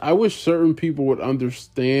wish certain people would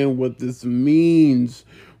understand what this means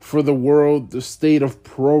for the world, the state of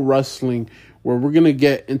pro wrestling, where we're going to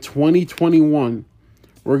get in 2021,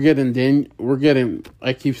 we're getting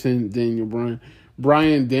I keep saying Daniel Bryan,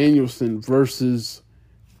 Bryan Danielson versus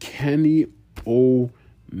Kenny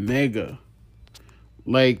Omega.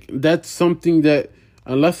 Like, that's something that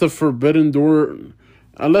unless a forbidden door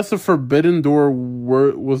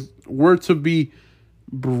were to be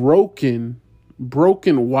broken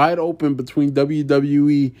wide open between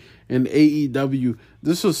WWE and AEW,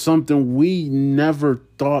 this is something we never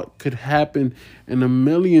thought could happen in a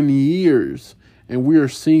million years, and we are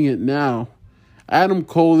seeing it now. Adam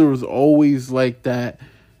Cole, there was always like that.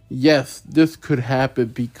 Yes, this could happen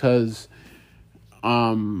because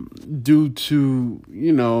due to,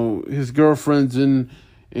 you know, his girlfriends in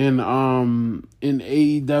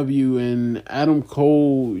AEW, and Adam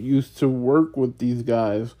Cole used to work with these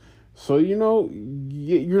guys. So, you know,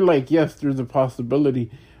 you're like, yes, there's a possibility.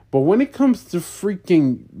 But when it comes to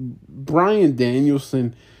freaking Bryan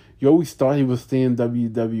Danielson, you always thought he would stay in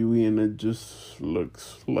WWE, and it just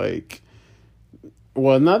looks like,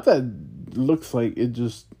 well, not that looks like, it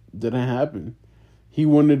just didn't happen. He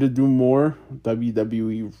wanted to do more.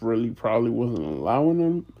 WWE really probably wasn't allowing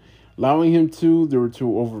him to. They were too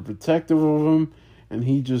overprotective of him, and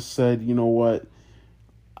he just said, you know what,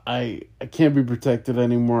 I can't be protected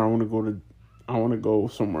anymore. I want to go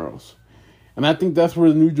somewhere else. And I think that's where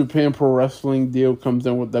the New Japan Pro Wrestling deal comes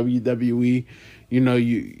in with WWE. You know,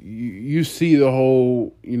 you see the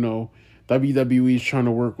whole, you know, WWE's trying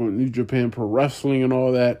to work with New Japan Pro Wrestling and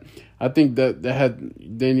all that. I think that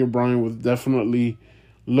had Daniel Bryan was definitely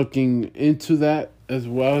looking into that as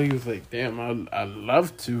well. He was like, damn, I'd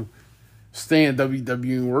love to stay in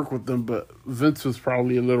WWE and work with them, but Vince was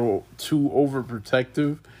probably a little too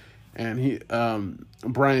overprotective, and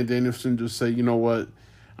Bryan Danielson just said, you know what,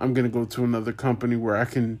 I'm going to go to another company where I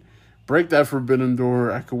can break that forbidden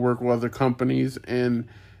door. I could work with other companies, and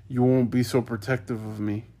you won't be so protective of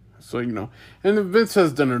me. So, you know, and Vince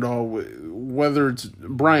has done it all, whether it's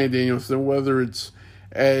Bryan Danielson, whether it's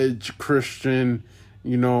Edge, Christian,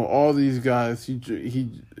 you know, all these guys.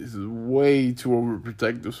 He is way too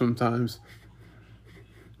overprotective sometimes,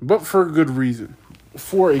 but for a good reason.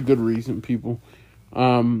 People.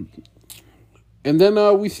 And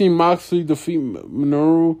then we see Moxley defeat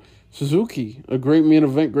Minoru Suzuki. A great main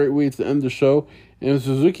event, great way to end the show. And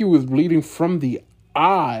Suzuki was bleeding from the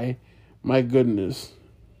eye. My goodness.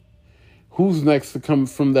 Who's next to come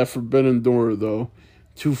from that forbidden door, though,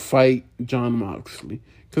 to fight Jon Moxley?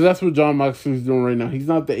 Because that's what Jon Moxley's doing right now. He's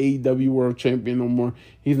not the AEW World Champion no more.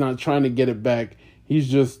 He's not trying to get it back. He's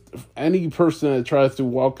just any person that tries to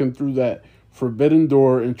walk him through that forbidden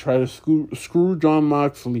door and try to screw Jon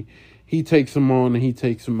Moxley, he takes him on and he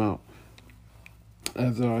takes him out.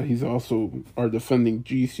 As he's also our defending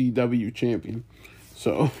GCW champion.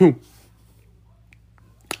 So,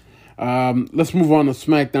 let's move on to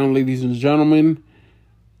SmackDown, ladies and gentlemen.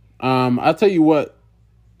 I'll tell you what,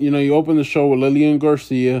 you know, you open the show with Lillian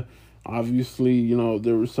Garcia. Obviously, you know,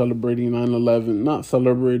 they were celebrating 9/11. Not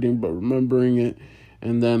celebrating, but remembering it.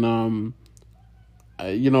 And then,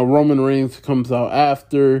 you know, Roman Reigns comes out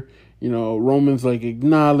after. You know, Roman's like,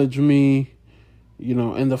 acknowledge me. You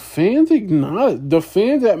know, and the fans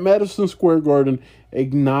at Madison Square Garden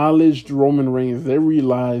acknowledged Roman Reigns. They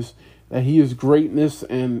realized that he is greatness,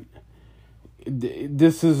 and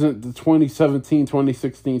this isn't the 2017,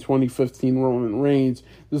 2016, 2015 Roman Reigns.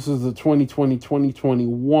 This is the 2020,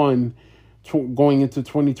 2021, going into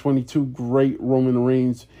 2022 great Roman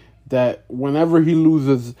Reigns, that whenever he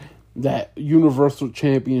loses that Universal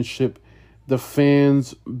Championship, the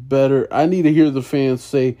fans better, I need to hear the fans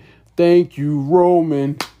say, thank you,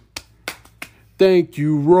 Roman. Thank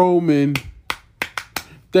you, Roman.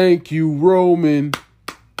 Thank you, Roman.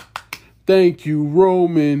 Thank you,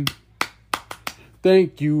 Roman.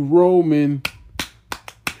 Thank you, Roman.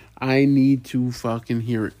 I need to fucking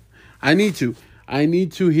hear it. I need to. I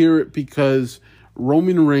need to hear it because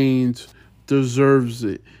Roman Reigns deserves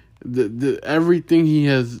it. The everything he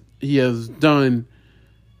has done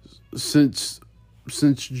since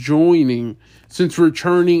returning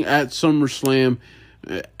at SummerSlam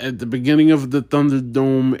at the beginning of the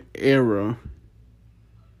Thunderdome era.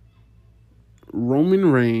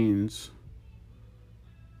 Roman Reigns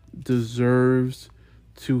deserves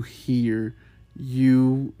to hear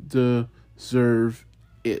you deserve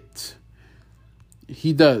it.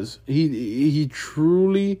 He does. He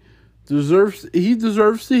truly deserves. He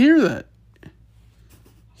deserves to hear that.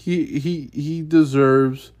 He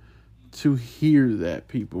deserves to hear that,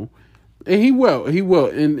 people, and he will.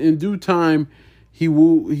 In due time, he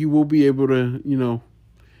will be able to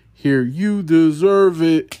hear you deserve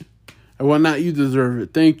it. Well, not you deserve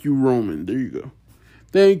it. Thank you, Roman. There you go.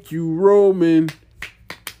 Thank you, Roman.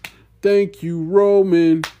 Thank you,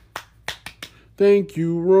 Roman. Thank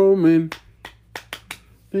you, Roman.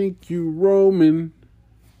 Thank you, Roman.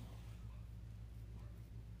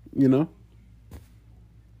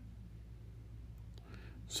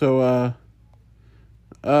 So,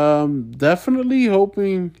 definitely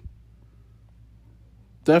hoping,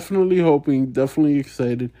 definitely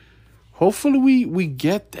excited. Hopefully we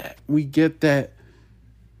get that. We get that,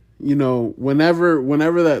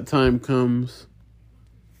 whenever that time comes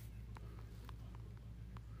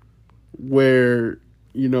where,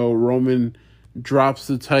 Roman drops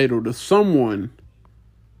the title to someone,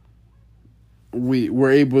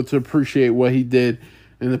 we're able to appreciate what he did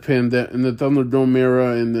in the Thunderdome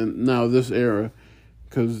era, and then now this era,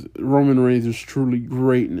 because Roman Reigns is truly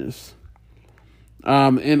greatness.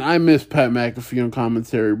 And I miss Pat McAfee on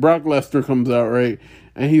commentary. Brock Lesnar comes out, right,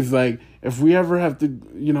 and he's like, if we ever have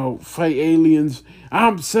to, fight aliens,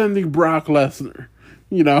 I'm sending Brock Lesnar.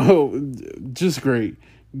 Just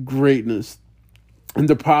greatness. And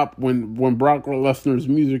the pop, when Brock Lesnar's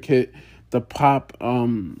music hit, the pop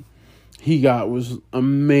he got was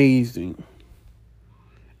amazing.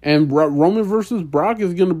 And Roman versus Brock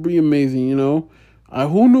is going to be amazing,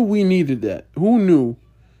 who knew we needed that? Who knew?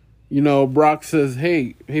 Brock says,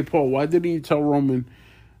 hey, Paul, why didn't you tell Roman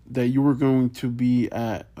that you were going to be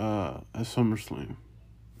at SummerSlam?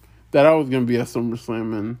 That I was going to be at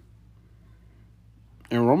SummerSlam,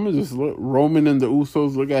 and Roman and the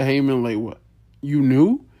Usos look at Heyman like, what? You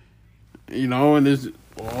knew? And it's,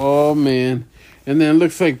 oh, man. And then it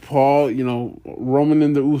looks like Paul, Roman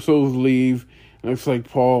and the Usos leave. It looks like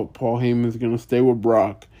Paul Heyman's going to stay with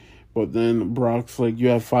Brock. But then Brock's like, you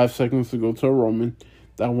have 5 seconds to go to Roman.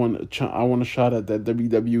 I want a shot at that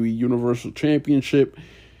WWE Universal Championship.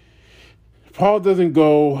 Paul doesn't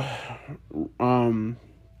go. Heyman's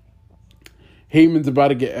about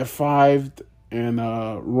to get F5'd, and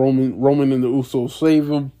Roman and the Usos save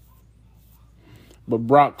him. But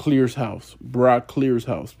Brock clears house.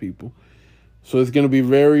 People. So it's going to be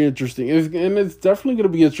very interesting. And it's definitely going to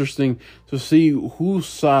be interesting to see whose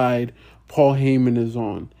side Paul Heyman is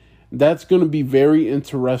on. That's going to be very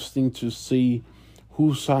interesting to see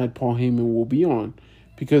whose side Paul Heyman will be on.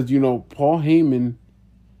 Because, Paul Heyman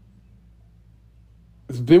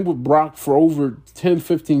has been with Brock for over 10,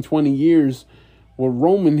 15, 20 years. Well,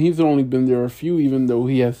 Roman, he's only been there a few, even though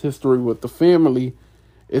he has history with the family.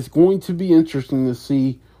 It's going to be interesting to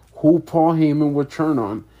see who Paul Heyman would turn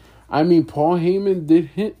on. I mean, Paul Heyman did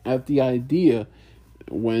hint at the idea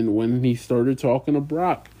when he started talking to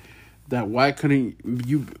Brock that why couldn't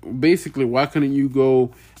you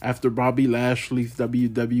go after Bobby Lashley's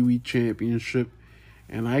WWE Championship,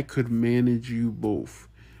 and I could manage you both.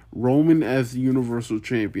 Roman as the Universal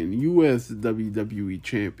Champion, you as the WWE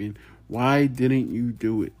Champion. Why didn't you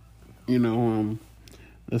do it?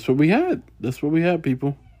 That's what we had. That's what we had,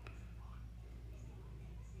 people.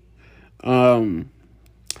 Then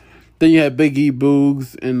you had Big E,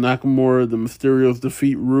 Boogs, and Nakamura. The Mysterios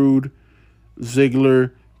defeat Rude,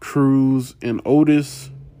 Ziggler, Cruz, and Otis.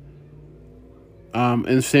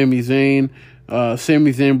 And Sami Zayn.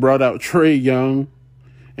 Sami Zayn brought out Trey Young,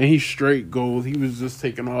 and he straight gold. He was just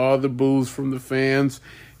taking all the boos from the fans.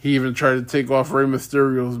 He even tried to take off Rey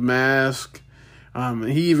Mysterio's mask.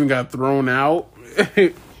 He even got thrown out,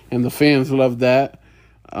 and the fans loved that.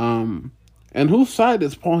 And whose side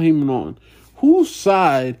is Paul Heyman on? Whose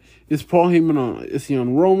side is Paul Heyman on? Is he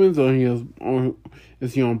on Roman's, or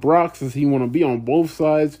is he on Brock's? Does he want to be on both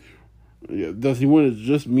sides? Does he want to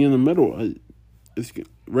just be in the middle?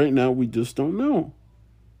 Right now, we just don't know.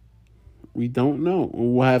 We don't know.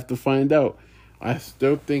 We'll have to find out. I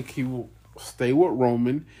still think he will stay with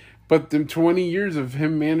Roman, but the 20 years of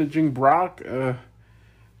him managing Brock, it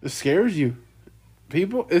scares you.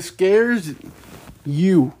 People, it scares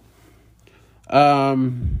you.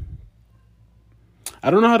 I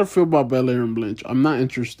don't know how to feel about Belair and Blanche. I'm not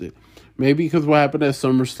interested. Maybe because what happened at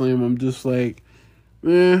SummerSlam, I'm just like,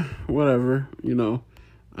 whatever.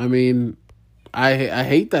 I mean, I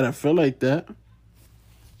hate that I feel like that.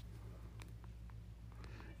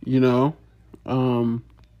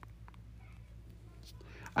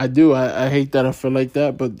 I do. I hate that I feel like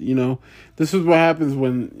that, but this is what happens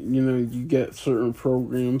when you get certain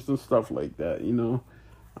programs and stuff like that.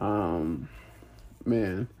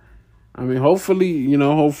 Man. I mean,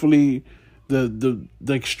 hopefully, the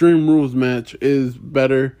Extreme Rules match is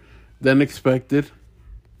better than expected.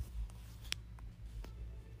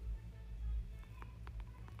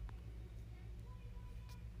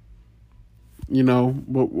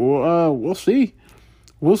 But we'll see.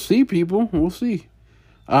 We'll see, people. We'll see.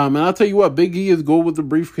 And I'll tell you what, Big E is gold with the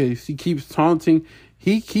briefcase. He keeps taunting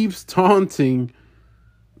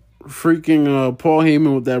freaking Paul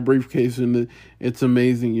Heyman with that briefcase, and it's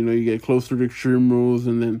amazing. You get closer to Extreme Rules,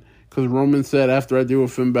 and then because Roman said after I deal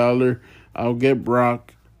with Finn Balor, I'll get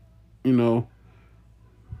Brock. So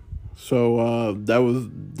that was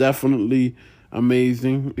definitely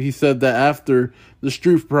amazing. He said that after the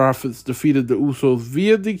Street Profits defeated the Usos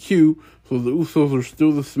via DQ, so the Usos are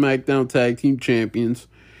still the SmackDown Tag Team Champions.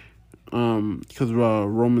 Because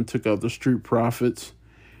Roman took out the Street Profits,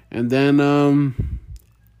 and then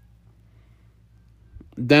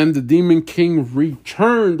the Demon King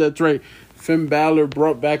returned. That's right. Finn Balor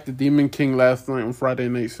brought back the Demon King last night on Friday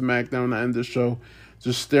Night SmackDown to end the show,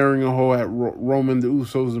 just staring a hole at Roman, the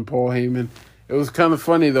Usos, and Paul Heyman. It was kind of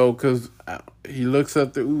funny, though, because he looks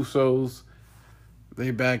at the Usos,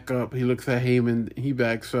 they back up. He looks at Heyman, he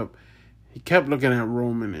backs up. He kept looking at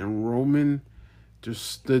Roman, and Roman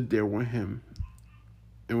just stood there with him.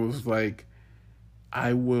 It was like,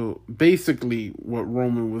 I will, basically what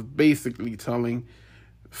Roman was basically telling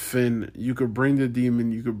Finn, you could bring the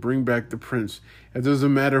demon, you could bring back the prince. It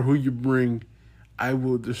doesn't matter who you bring, I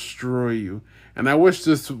will destroy you. And I wish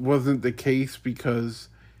this wasn't the case, because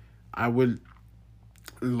I would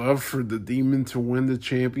love for the demon to win the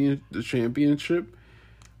championship.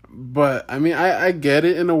 But I mean, I get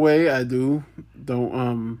it in a way. I do.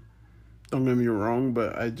 Don't get me wrong,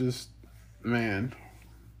 but I just, man,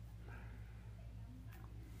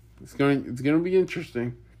 it's going to be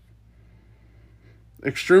interesting.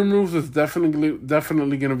 Extreme Rules is definitely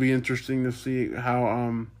going to be interesting to see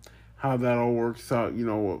how that all works out.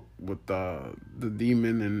 With the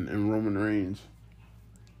Demon and Roman Reigns.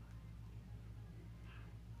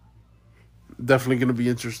 Definitely going to be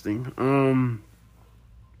interesting.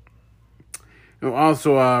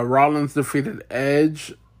 Also, Rollins defeated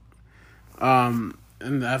Edge.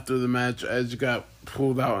 And after the match, Edge got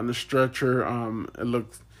pulled out on the stretcher. It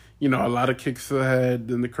looked, a lot of kicks to the head,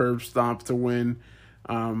 then the curb stomp to win.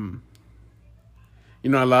 A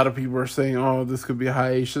lot of people are saying, "Oh, this could be a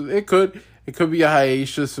hiatus." It could be a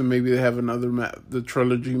hiatus, and maybe they have another the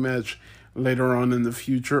trilogy match later on in the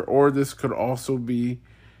future, or this could also be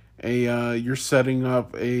you're setting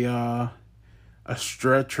up a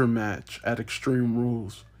stretcher match at Extreme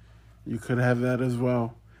Rules. You could have that as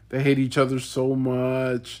well. They hate each other so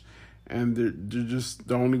much, and they're just,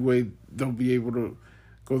 the only way they'll be able to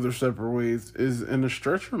go their separate ways is in a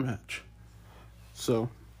stretcher match. So,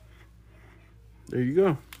 there you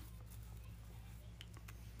go.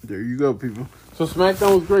 There you go, people. So,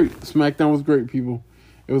 SmackDown was great, people.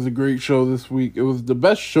 It was a great show this week. It was the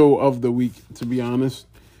best show of the week, to be honest.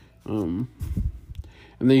 And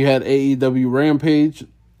then you had AEW Rampage,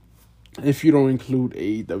 if you don't include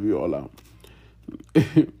AEW All Out.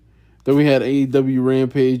 Then we had AEW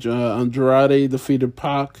Rampage. Andrade defeated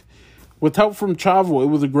Pac with help from Chavo. It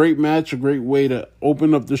was a great match, a great way to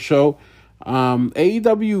open up the show.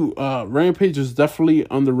 AEW Rampage is definitely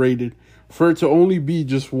underrated. For it to only be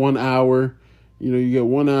just 1 hour, you get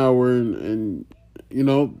 1 hour and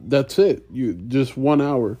that's it. You just 1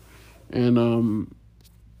 hour. And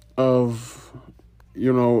of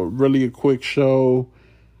really a quick show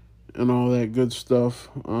and all that good stuff.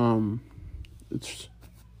 It's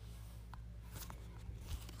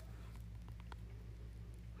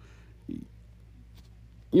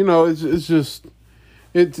it's just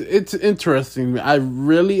it's interesting. I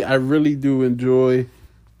really do enjoy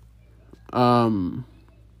I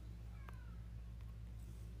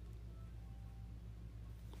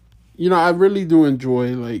really do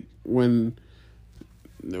enjoy like when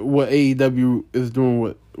what AEW is doing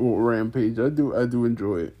with Rampage. I do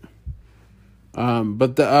enjoy it.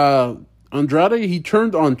 But the Andrade, he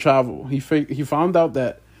turned on Chavo. He found out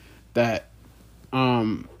that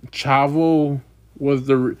Chavo was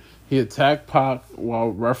he attacked Pac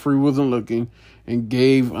while referee wasn't looking and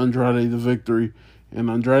gave Andrade the victory. And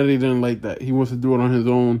Andrade didn't like that. He wants to do it on his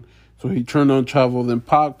own. So he turned on Chavo. Then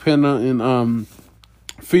Pac, Pena, and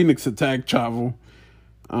Phoenix attacked Chavo.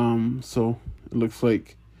 So it looks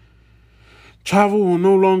like Chavo will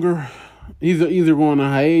no longer... He's either going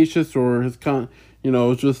on hiatus or his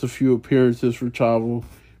it's just a few appearances for Chavo.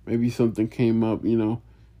 Maybe something came up,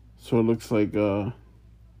 So it looks like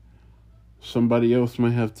somebody else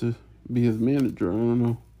might have to be his manager. I don't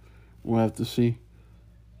know. We'll have to see.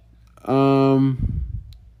 And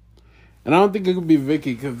I don't think it could be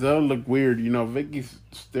Vicky because that'll look weird. Vicky's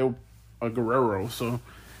still a Guerrero, so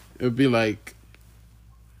it would be like,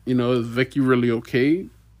 is Vicky really okay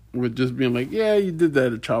with just being like, yeah, you did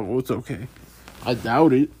that at Chavo, it's okay. I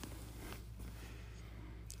doubt it.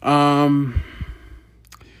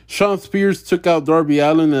 Shawn Spears took out Darby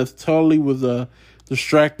Allin as Tully was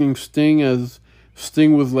distracting Sting, as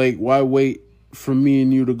Sting was like, why wait for me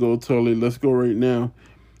and you to go, Tully? Let's go right now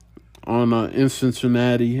on in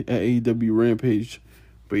Cincinnati at AEW Rampage.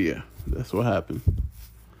 But yeah, that's what happened.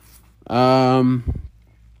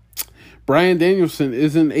 Bryan Danielson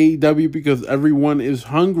is in AEW because everyone is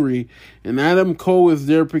hungry, and Adam Cole is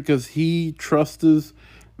there because he trusts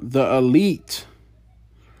the elite.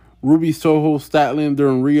 Ruby Soho, Statlander,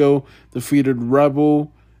 and Rio defeated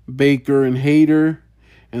Rebel, Baker, and Hayter.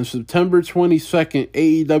 And September 22nd,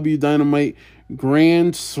 AEW Dynamite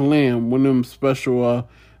Grand Slam, one of them special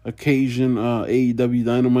occasion AEW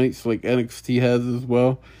Dynamites like NXT has as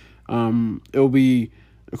well. It'll be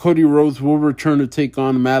Cody Rhodes will return to take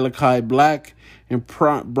on Malachi Black, and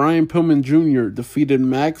Brian Pillman Jr. defeated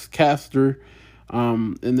Max Caster,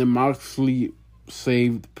 and then Moxley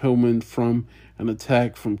saved Pillman from an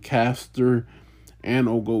attack from Caster and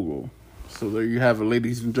Ogogo. So there you have it,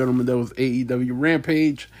 ladies and gentlemen. That was AEW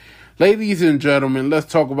Rampage. Ladies and gentlemen,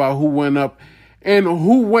 let's talk about who went up and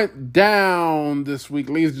who went down this week.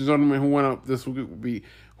 Ladies and gentlemen, who went up this week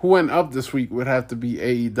would have to be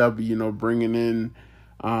AEW, bringing in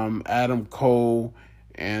Adam Cole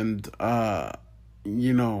and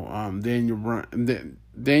Daniel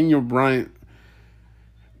Bryan.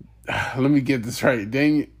 Let me get this right.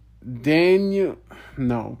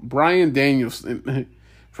 Bryan Danielson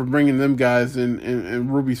for bringing them guys in,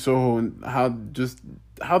 and Ruby Soho, and how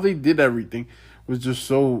they did everything was just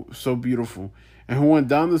so beautiful. And who went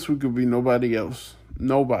down this week would be nobody else.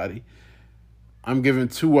 Nobody. I'm giving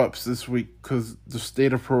 2 ups this week because the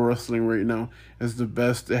state of pro wrestling right now is the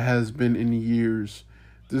best it has been in years.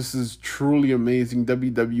 This is truly amazing.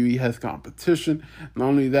 WWE has competition. Not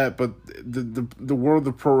only that, but the world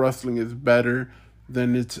of pro wrestling is better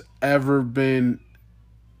than it's ever been.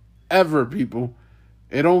 Ever, people.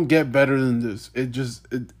 It don't get better than this. It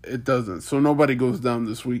doesn't. So nobody goes down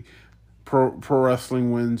this week. Pro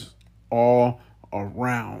wrestling wins all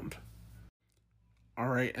around. All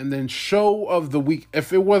right, and then show of the week.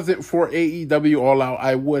 If it wasn't for AEW All Out,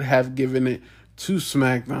 I would have given it to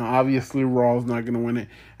SmackDown. Obviously, Raw's not going to win it.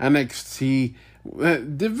 NXT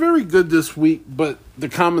did very good this week, but the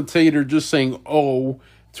commentator just saying "oh"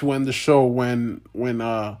 to end the show when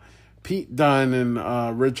Pete Dunne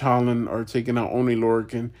and Rich Holland are taking out Oney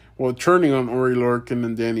Lorcan, turning on Oney Lorcan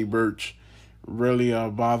and Danny Burch, really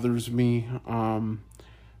bothers me.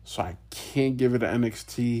 So I can't give it an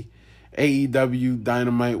NXT. AEW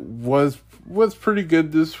Dynamite was pretty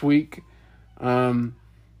good this week. Very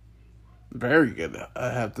good, I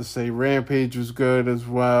have to say. Rampage was good as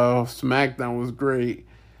well. SmackDown was great.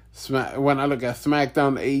 When I look at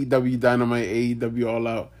SmackDown, AEW Dynamite, AEW All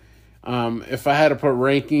Out. If I had to put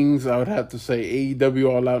rankings, I would have to say AEW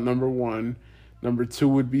All Out number 1. Number 2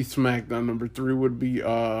 would be SmackDown. Number 3 would be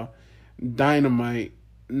Dynamite.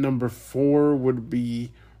 Number 4 would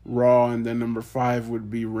be Raw, and then number 5 would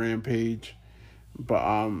be Rampage. But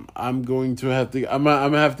I'm going to have to. I'm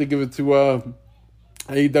gonna have to give it to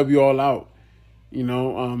AEW All Out. I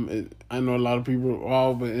know a lot of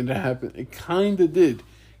people. But it happened. It kind of did,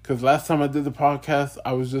 because last time I did the podcast,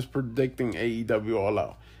 I was just predicting AEW All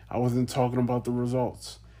Out. I wasn't talking about the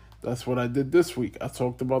results. That's what I did this week. I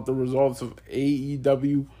talked about the results of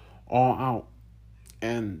AEW All Out,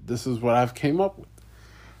 and this is what I've came up with.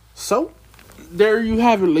 So there you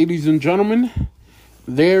have it, ladies and gentlemen.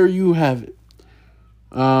 There you have it.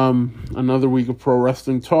 Another week of pro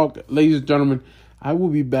wrestling talk. Ladies and gentlemen, I will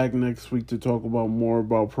be back next week to talk about more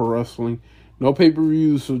about pro wrestling. No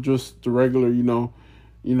pay-per-views, so just the regular, you got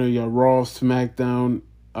Raw, SmackDown,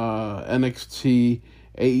 NXT,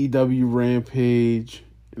 AEW Rampage,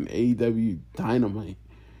 and AEW Dynamite.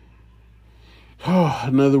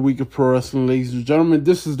 Another week of pro wrestling, ladies and gentlemen.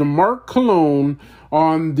 This is the Mark Cologne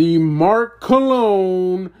on the Mark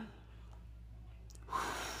Cologne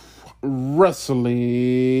Wrestling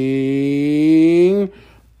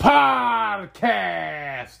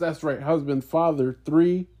that's right. Husband, father,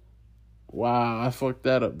 3. Wow, I fucked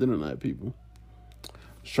that up, didn't I, people?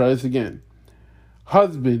 Let's try this again.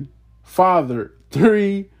 Husband, father,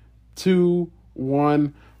 3, 2,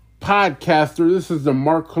 1. Podcaster. This is the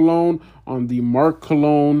Mark Cologne on the Mark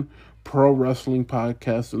Cologne Pro Wrestling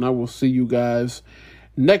Podcast. And I will see you guys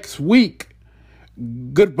next week.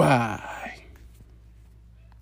 Goodbye.